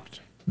stopped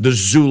the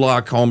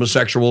Zulac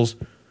homosexuals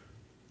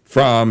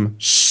from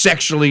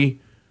sexually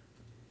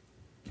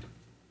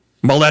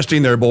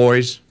molesting their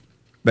boys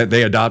that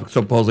they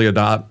supposedly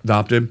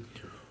adopted?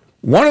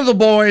 One of the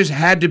boys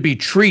had to be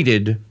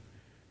treated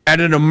at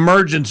an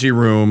emergency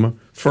room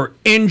for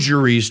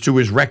injuries to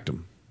his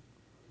rectum.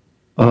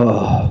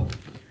 Oh.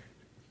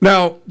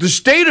 Now, the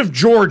state of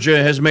Georgia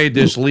has made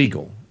this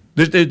legal.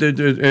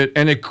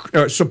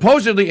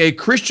 Supposedly a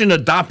Christian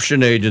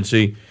adoption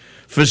agency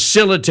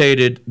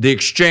facilitated the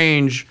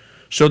exchange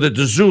so that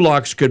the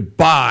Zulacs could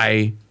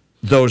buy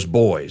those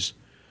boys.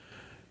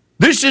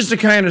 This is the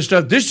kind of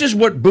stuff, this is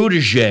what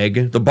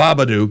Buttigieg, the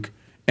Babadook,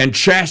 and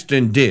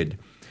Chasten did.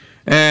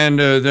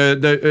 And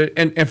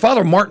and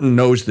Father Martin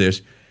knows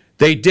this.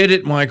 They did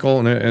it,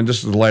 Michael, and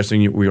this is the last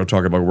thing we will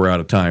talk about. We're out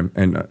of time,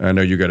 and I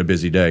know you got a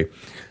busy day.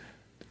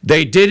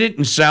 They did it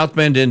in South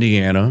Bend,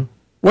 Indiana.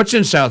 What's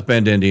in South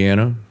Bend,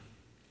 Indiana?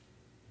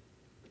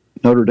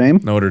 Notre Dame.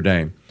 Notre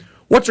Dame.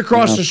 What's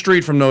across the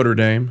street from Notre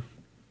Dame?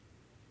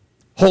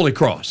 Holy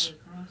Cross.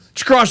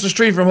 It's across the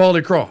street from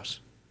Holy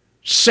Cross.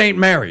 St.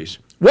 Mary's.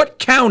 What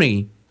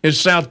county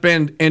is South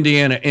Bend,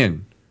 Indiana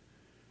in?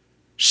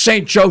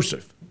 St.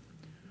 Joseph.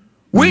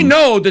 We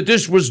know that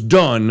this was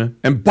done,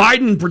 and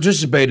Biden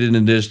participated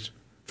in this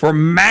for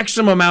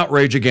maximum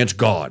outrage against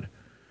God.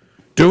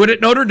 Do it at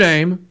Notre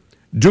Dame.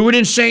 Do it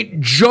in St.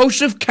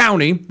 Joseph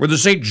County, where the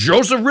St.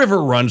 Joseph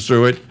River runs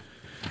through it,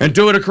 and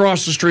do it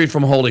across the street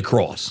from Holy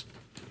Cross.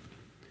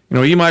 You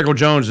know, E. Michael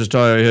Jones has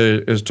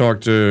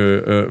talked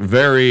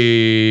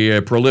very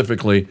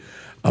prolifically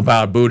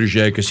about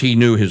Buttigieg because he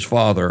knew his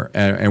father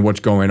and what's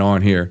going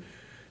on here.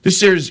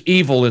 This is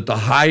evil at the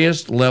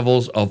highest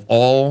levels of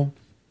all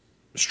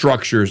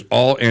structures,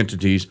 all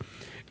entities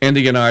in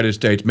the United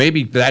States.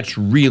 Maybe that's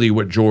really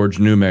what George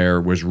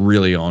Neumayer was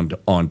really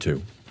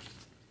onto.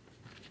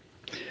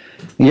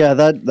 Yeah,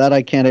 that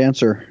I can't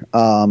answer.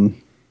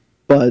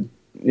 But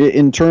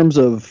in terms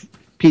of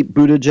Pete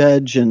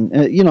Buttigieg and,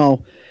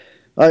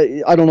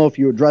 I don't know if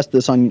you addressed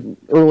this on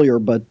earlier,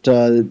 but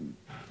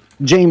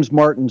James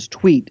Martin's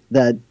tweet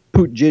that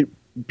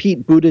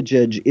Pete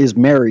Buttigieg is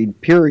married,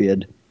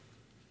 period,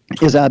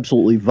 is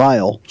absolutely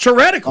vile. It's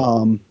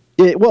heretical.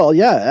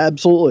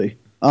 Absolutely.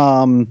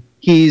 And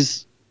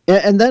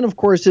then, of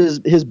course, his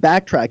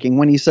backtracking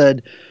when he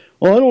said,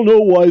 well, I don't know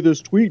why this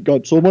tweet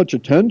got so much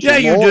attention. Yeah,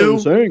 you do. I'm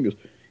saying is,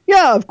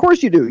 yeah, of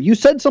course you do. You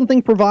said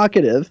something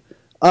provocative.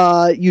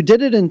 You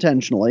did it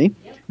intentionally.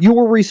 Yep. You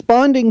were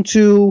responding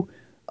to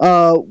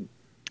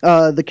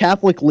the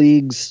Catholic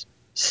League's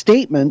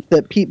statement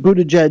that Pete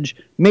Buttigieg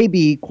may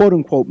be, quote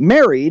unquote,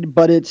 married,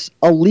 but it's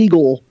a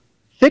legal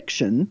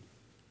fiction.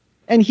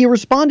 And he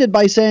responded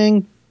by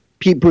saying,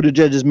 Pete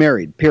Buttigieg is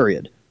married,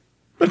 period.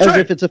 That's as right.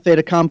 if it's a fait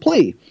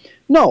accompli.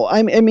 No,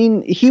 I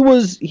mean, he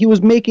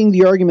was making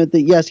the argument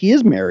that, yes, he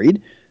is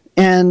married.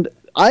 And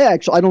I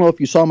don't know if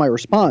you saw my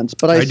response,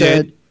 but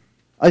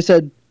I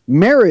said,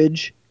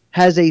 marriage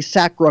has a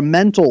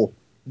sacramental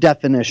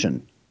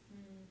definition.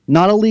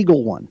 not a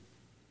legal one.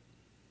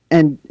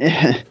 And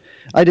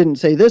I didn't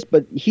say this,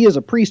 but he as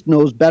a priest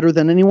knows better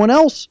than anyone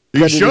else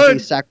that it is a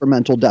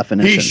sacramental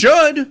definition. He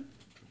should.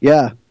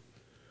 Yeah.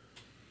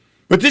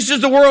 But this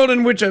is the world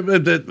in which,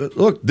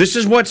 look, this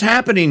is what's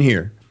happening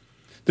here.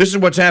 This is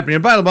what's happening.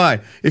 And by the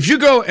by, if you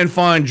go and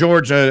find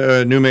George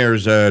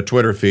Neumayer's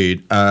Twitter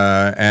feed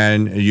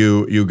and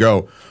you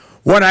go,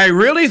 what I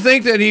really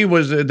think that he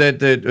was,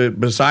 that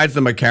besides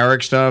the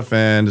McCarrick stuff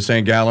and the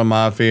St. Gallen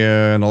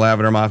Mafia and the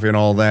Lavender Mafia and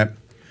all that,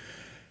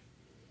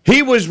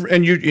 he was,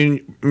 and you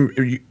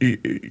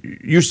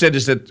said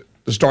this at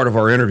the start of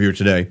our interview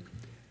today,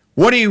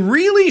 what he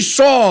really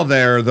saw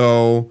there,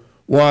 though,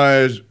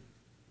 was,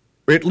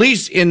 at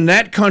least in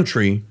that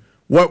country,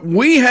 what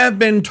we have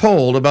been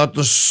told about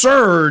the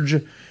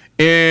surge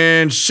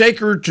in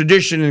sacred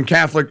tradition in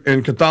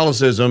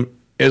Catholicism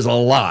is a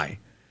lie.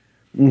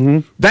 Mm-hmm.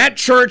 That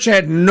church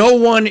had no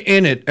one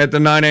in it at the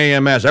 9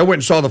 a.m. Mass. I went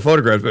and saw the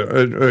photograph.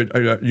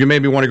 You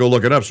made me want to go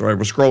look it up, so I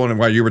was scrolling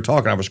while you were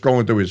talking. I was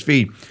scrolling through his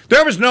feed.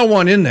 There was no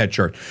one in that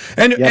church.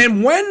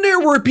 And when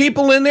there were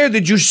people in there,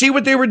 did you see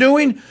what they were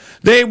doing?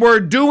 They were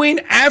doing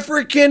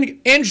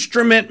African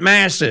instrument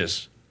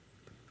masses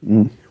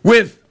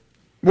with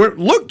what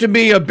looked to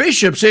be a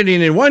bishop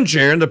sitting in one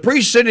chair and the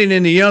priest sitting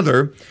in the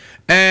other,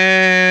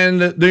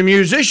 and the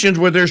musicians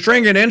with their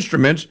stringed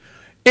instruments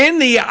in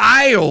the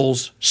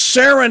aisles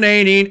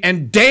serenading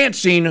and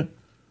dancing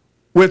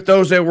with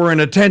those that were in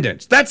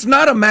attendance. That's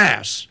not a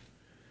mass.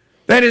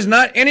 That is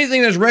not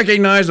anything that's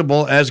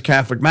recognizable as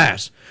Catholic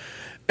Mass.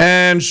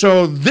 And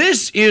so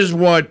this is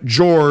what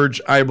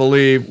George, I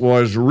believe,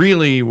 was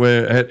really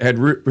had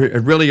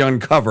really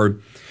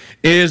uncovered,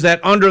 is that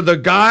under the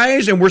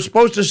guise, and we're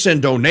supposed to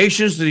send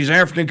donations to these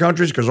African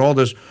countries because all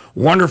this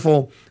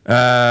wonderful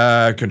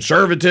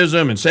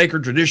conservatism and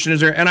sacred tradition is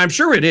there, and I'm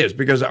sure it is,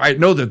 because I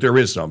know that there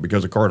is some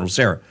because of Cardinal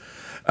Sarah.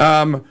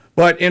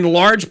 But in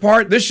large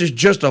part, this is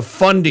just a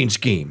funding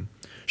scheme.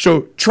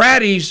 So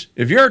tradies,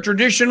 if you're a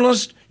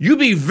traditionalist, you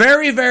be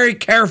very, very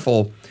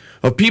careful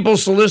of people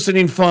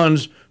soliciting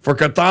funds for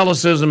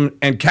Catholicism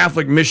and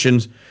Catholic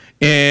missions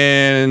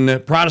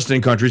in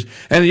Protestant countries.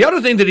 And the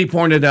other thing that he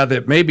pointed out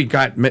that maybe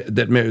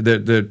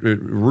that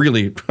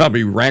really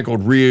probably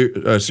rankled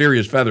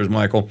serious feathers,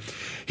 Michael,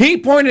 he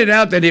pointed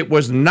out that it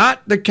was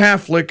not the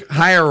Catholic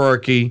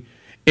hierarchy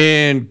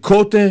in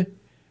Côte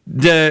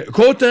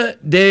d'Ivoire.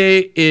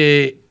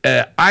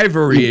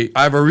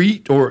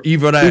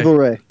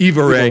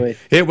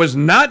 It was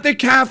not the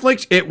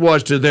Catholics. It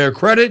was, to their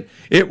credit,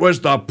 it was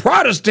the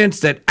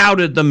Protestants that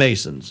outed the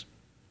Masons.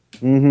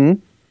 Mm-hmm.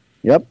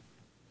 Yep.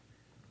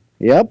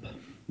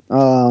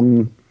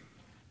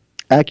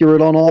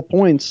 Accurate on all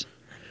points.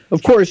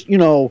 Of course,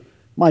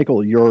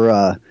 Michael,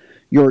 your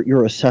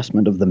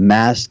assessment of the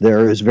Mass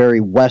there is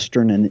very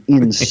Western and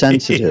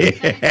insensitive.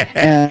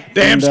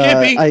 Damn,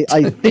 Skippy!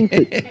 I think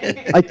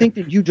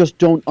that you just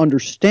don't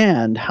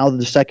understand how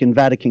the Second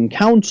Vatican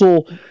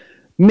Council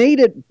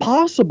made it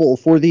possible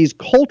for these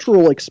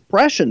cultural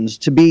expressions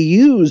to be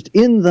used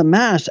in the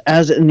Mass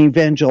as an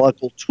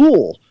evangelical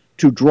tool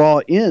to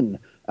draw in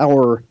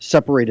our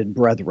separated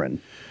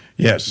brethren.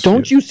 Yes.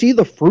 Don't you see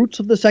the fruits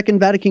of the Second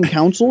Vatican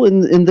Council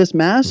in this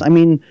Mass? I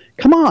mean,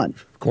 come on.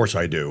 Of course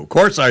I do.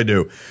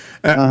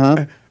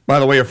 By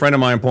the way, a friend of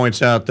mine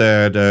points out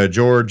that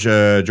George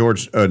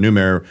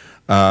Neumayer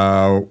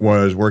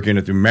was working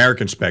at the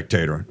American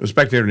Spectator. The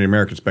Spectator and the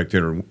American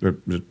Spectator,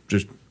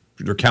 just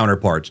their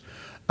counterparts.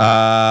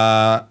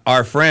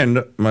 Our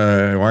friend,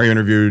 I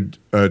interviewed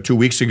 2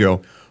 weeks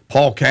ago,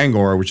 Paul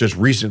Kangor, was just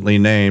recently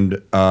named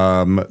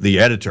the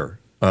editor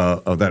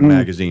of that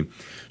magazine.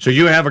 So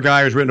you have a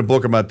guy who's written a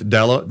book about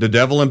the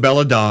devil and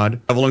Bella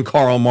Dodd, devil and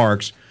Karl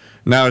Marx.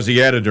 Now is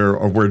the editor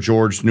of where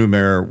George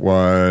Neumayer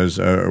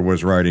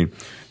was writing.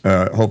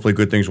 Hopefully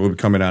good things will be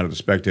coming out of the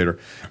Spectator.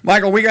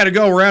 Michael, we got to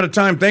go. We're out of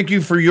time. Thank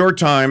you for your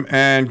time,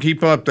 and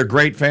keep up the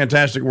great,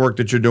 fantastic work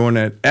that you're doing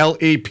at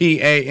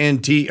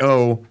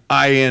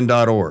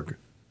lepantoin.org.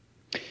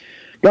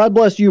 God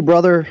bless you,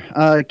 brother.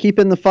 Keep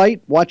in the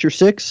fight. Watch your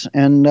six,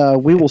 and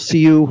we will see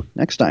you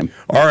next time.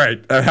 All right.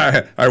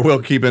 I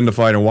will keep in the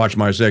fight and watch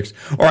my six.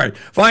 All right.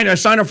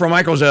 Sign up for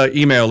Michael's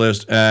email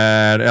list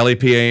at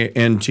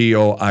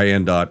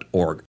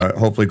lepantoin.org.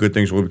 Hopefully good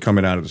things will be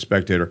coming out of the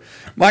Spectator.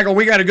 Michael,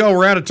 we got to go.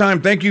 We're out of time.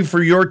 Thank you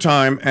for your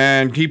time,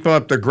 and keep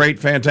up the great,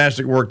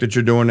 fantastic work that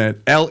you're doing at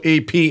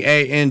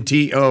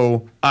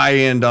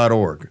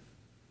lepantoin.org.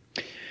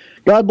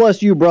 God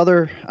bless you,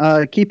 brother.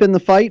 Keep in the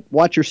fight.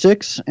 Watch your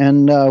six,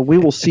 and we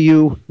will see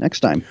you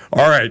next time.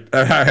 All right.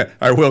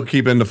 I will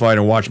keep in the fight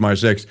and watch my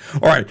six.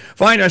 All right.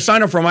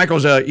 Sign up for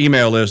Michael's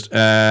email list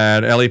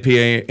at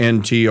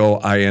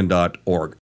lepantoin.org.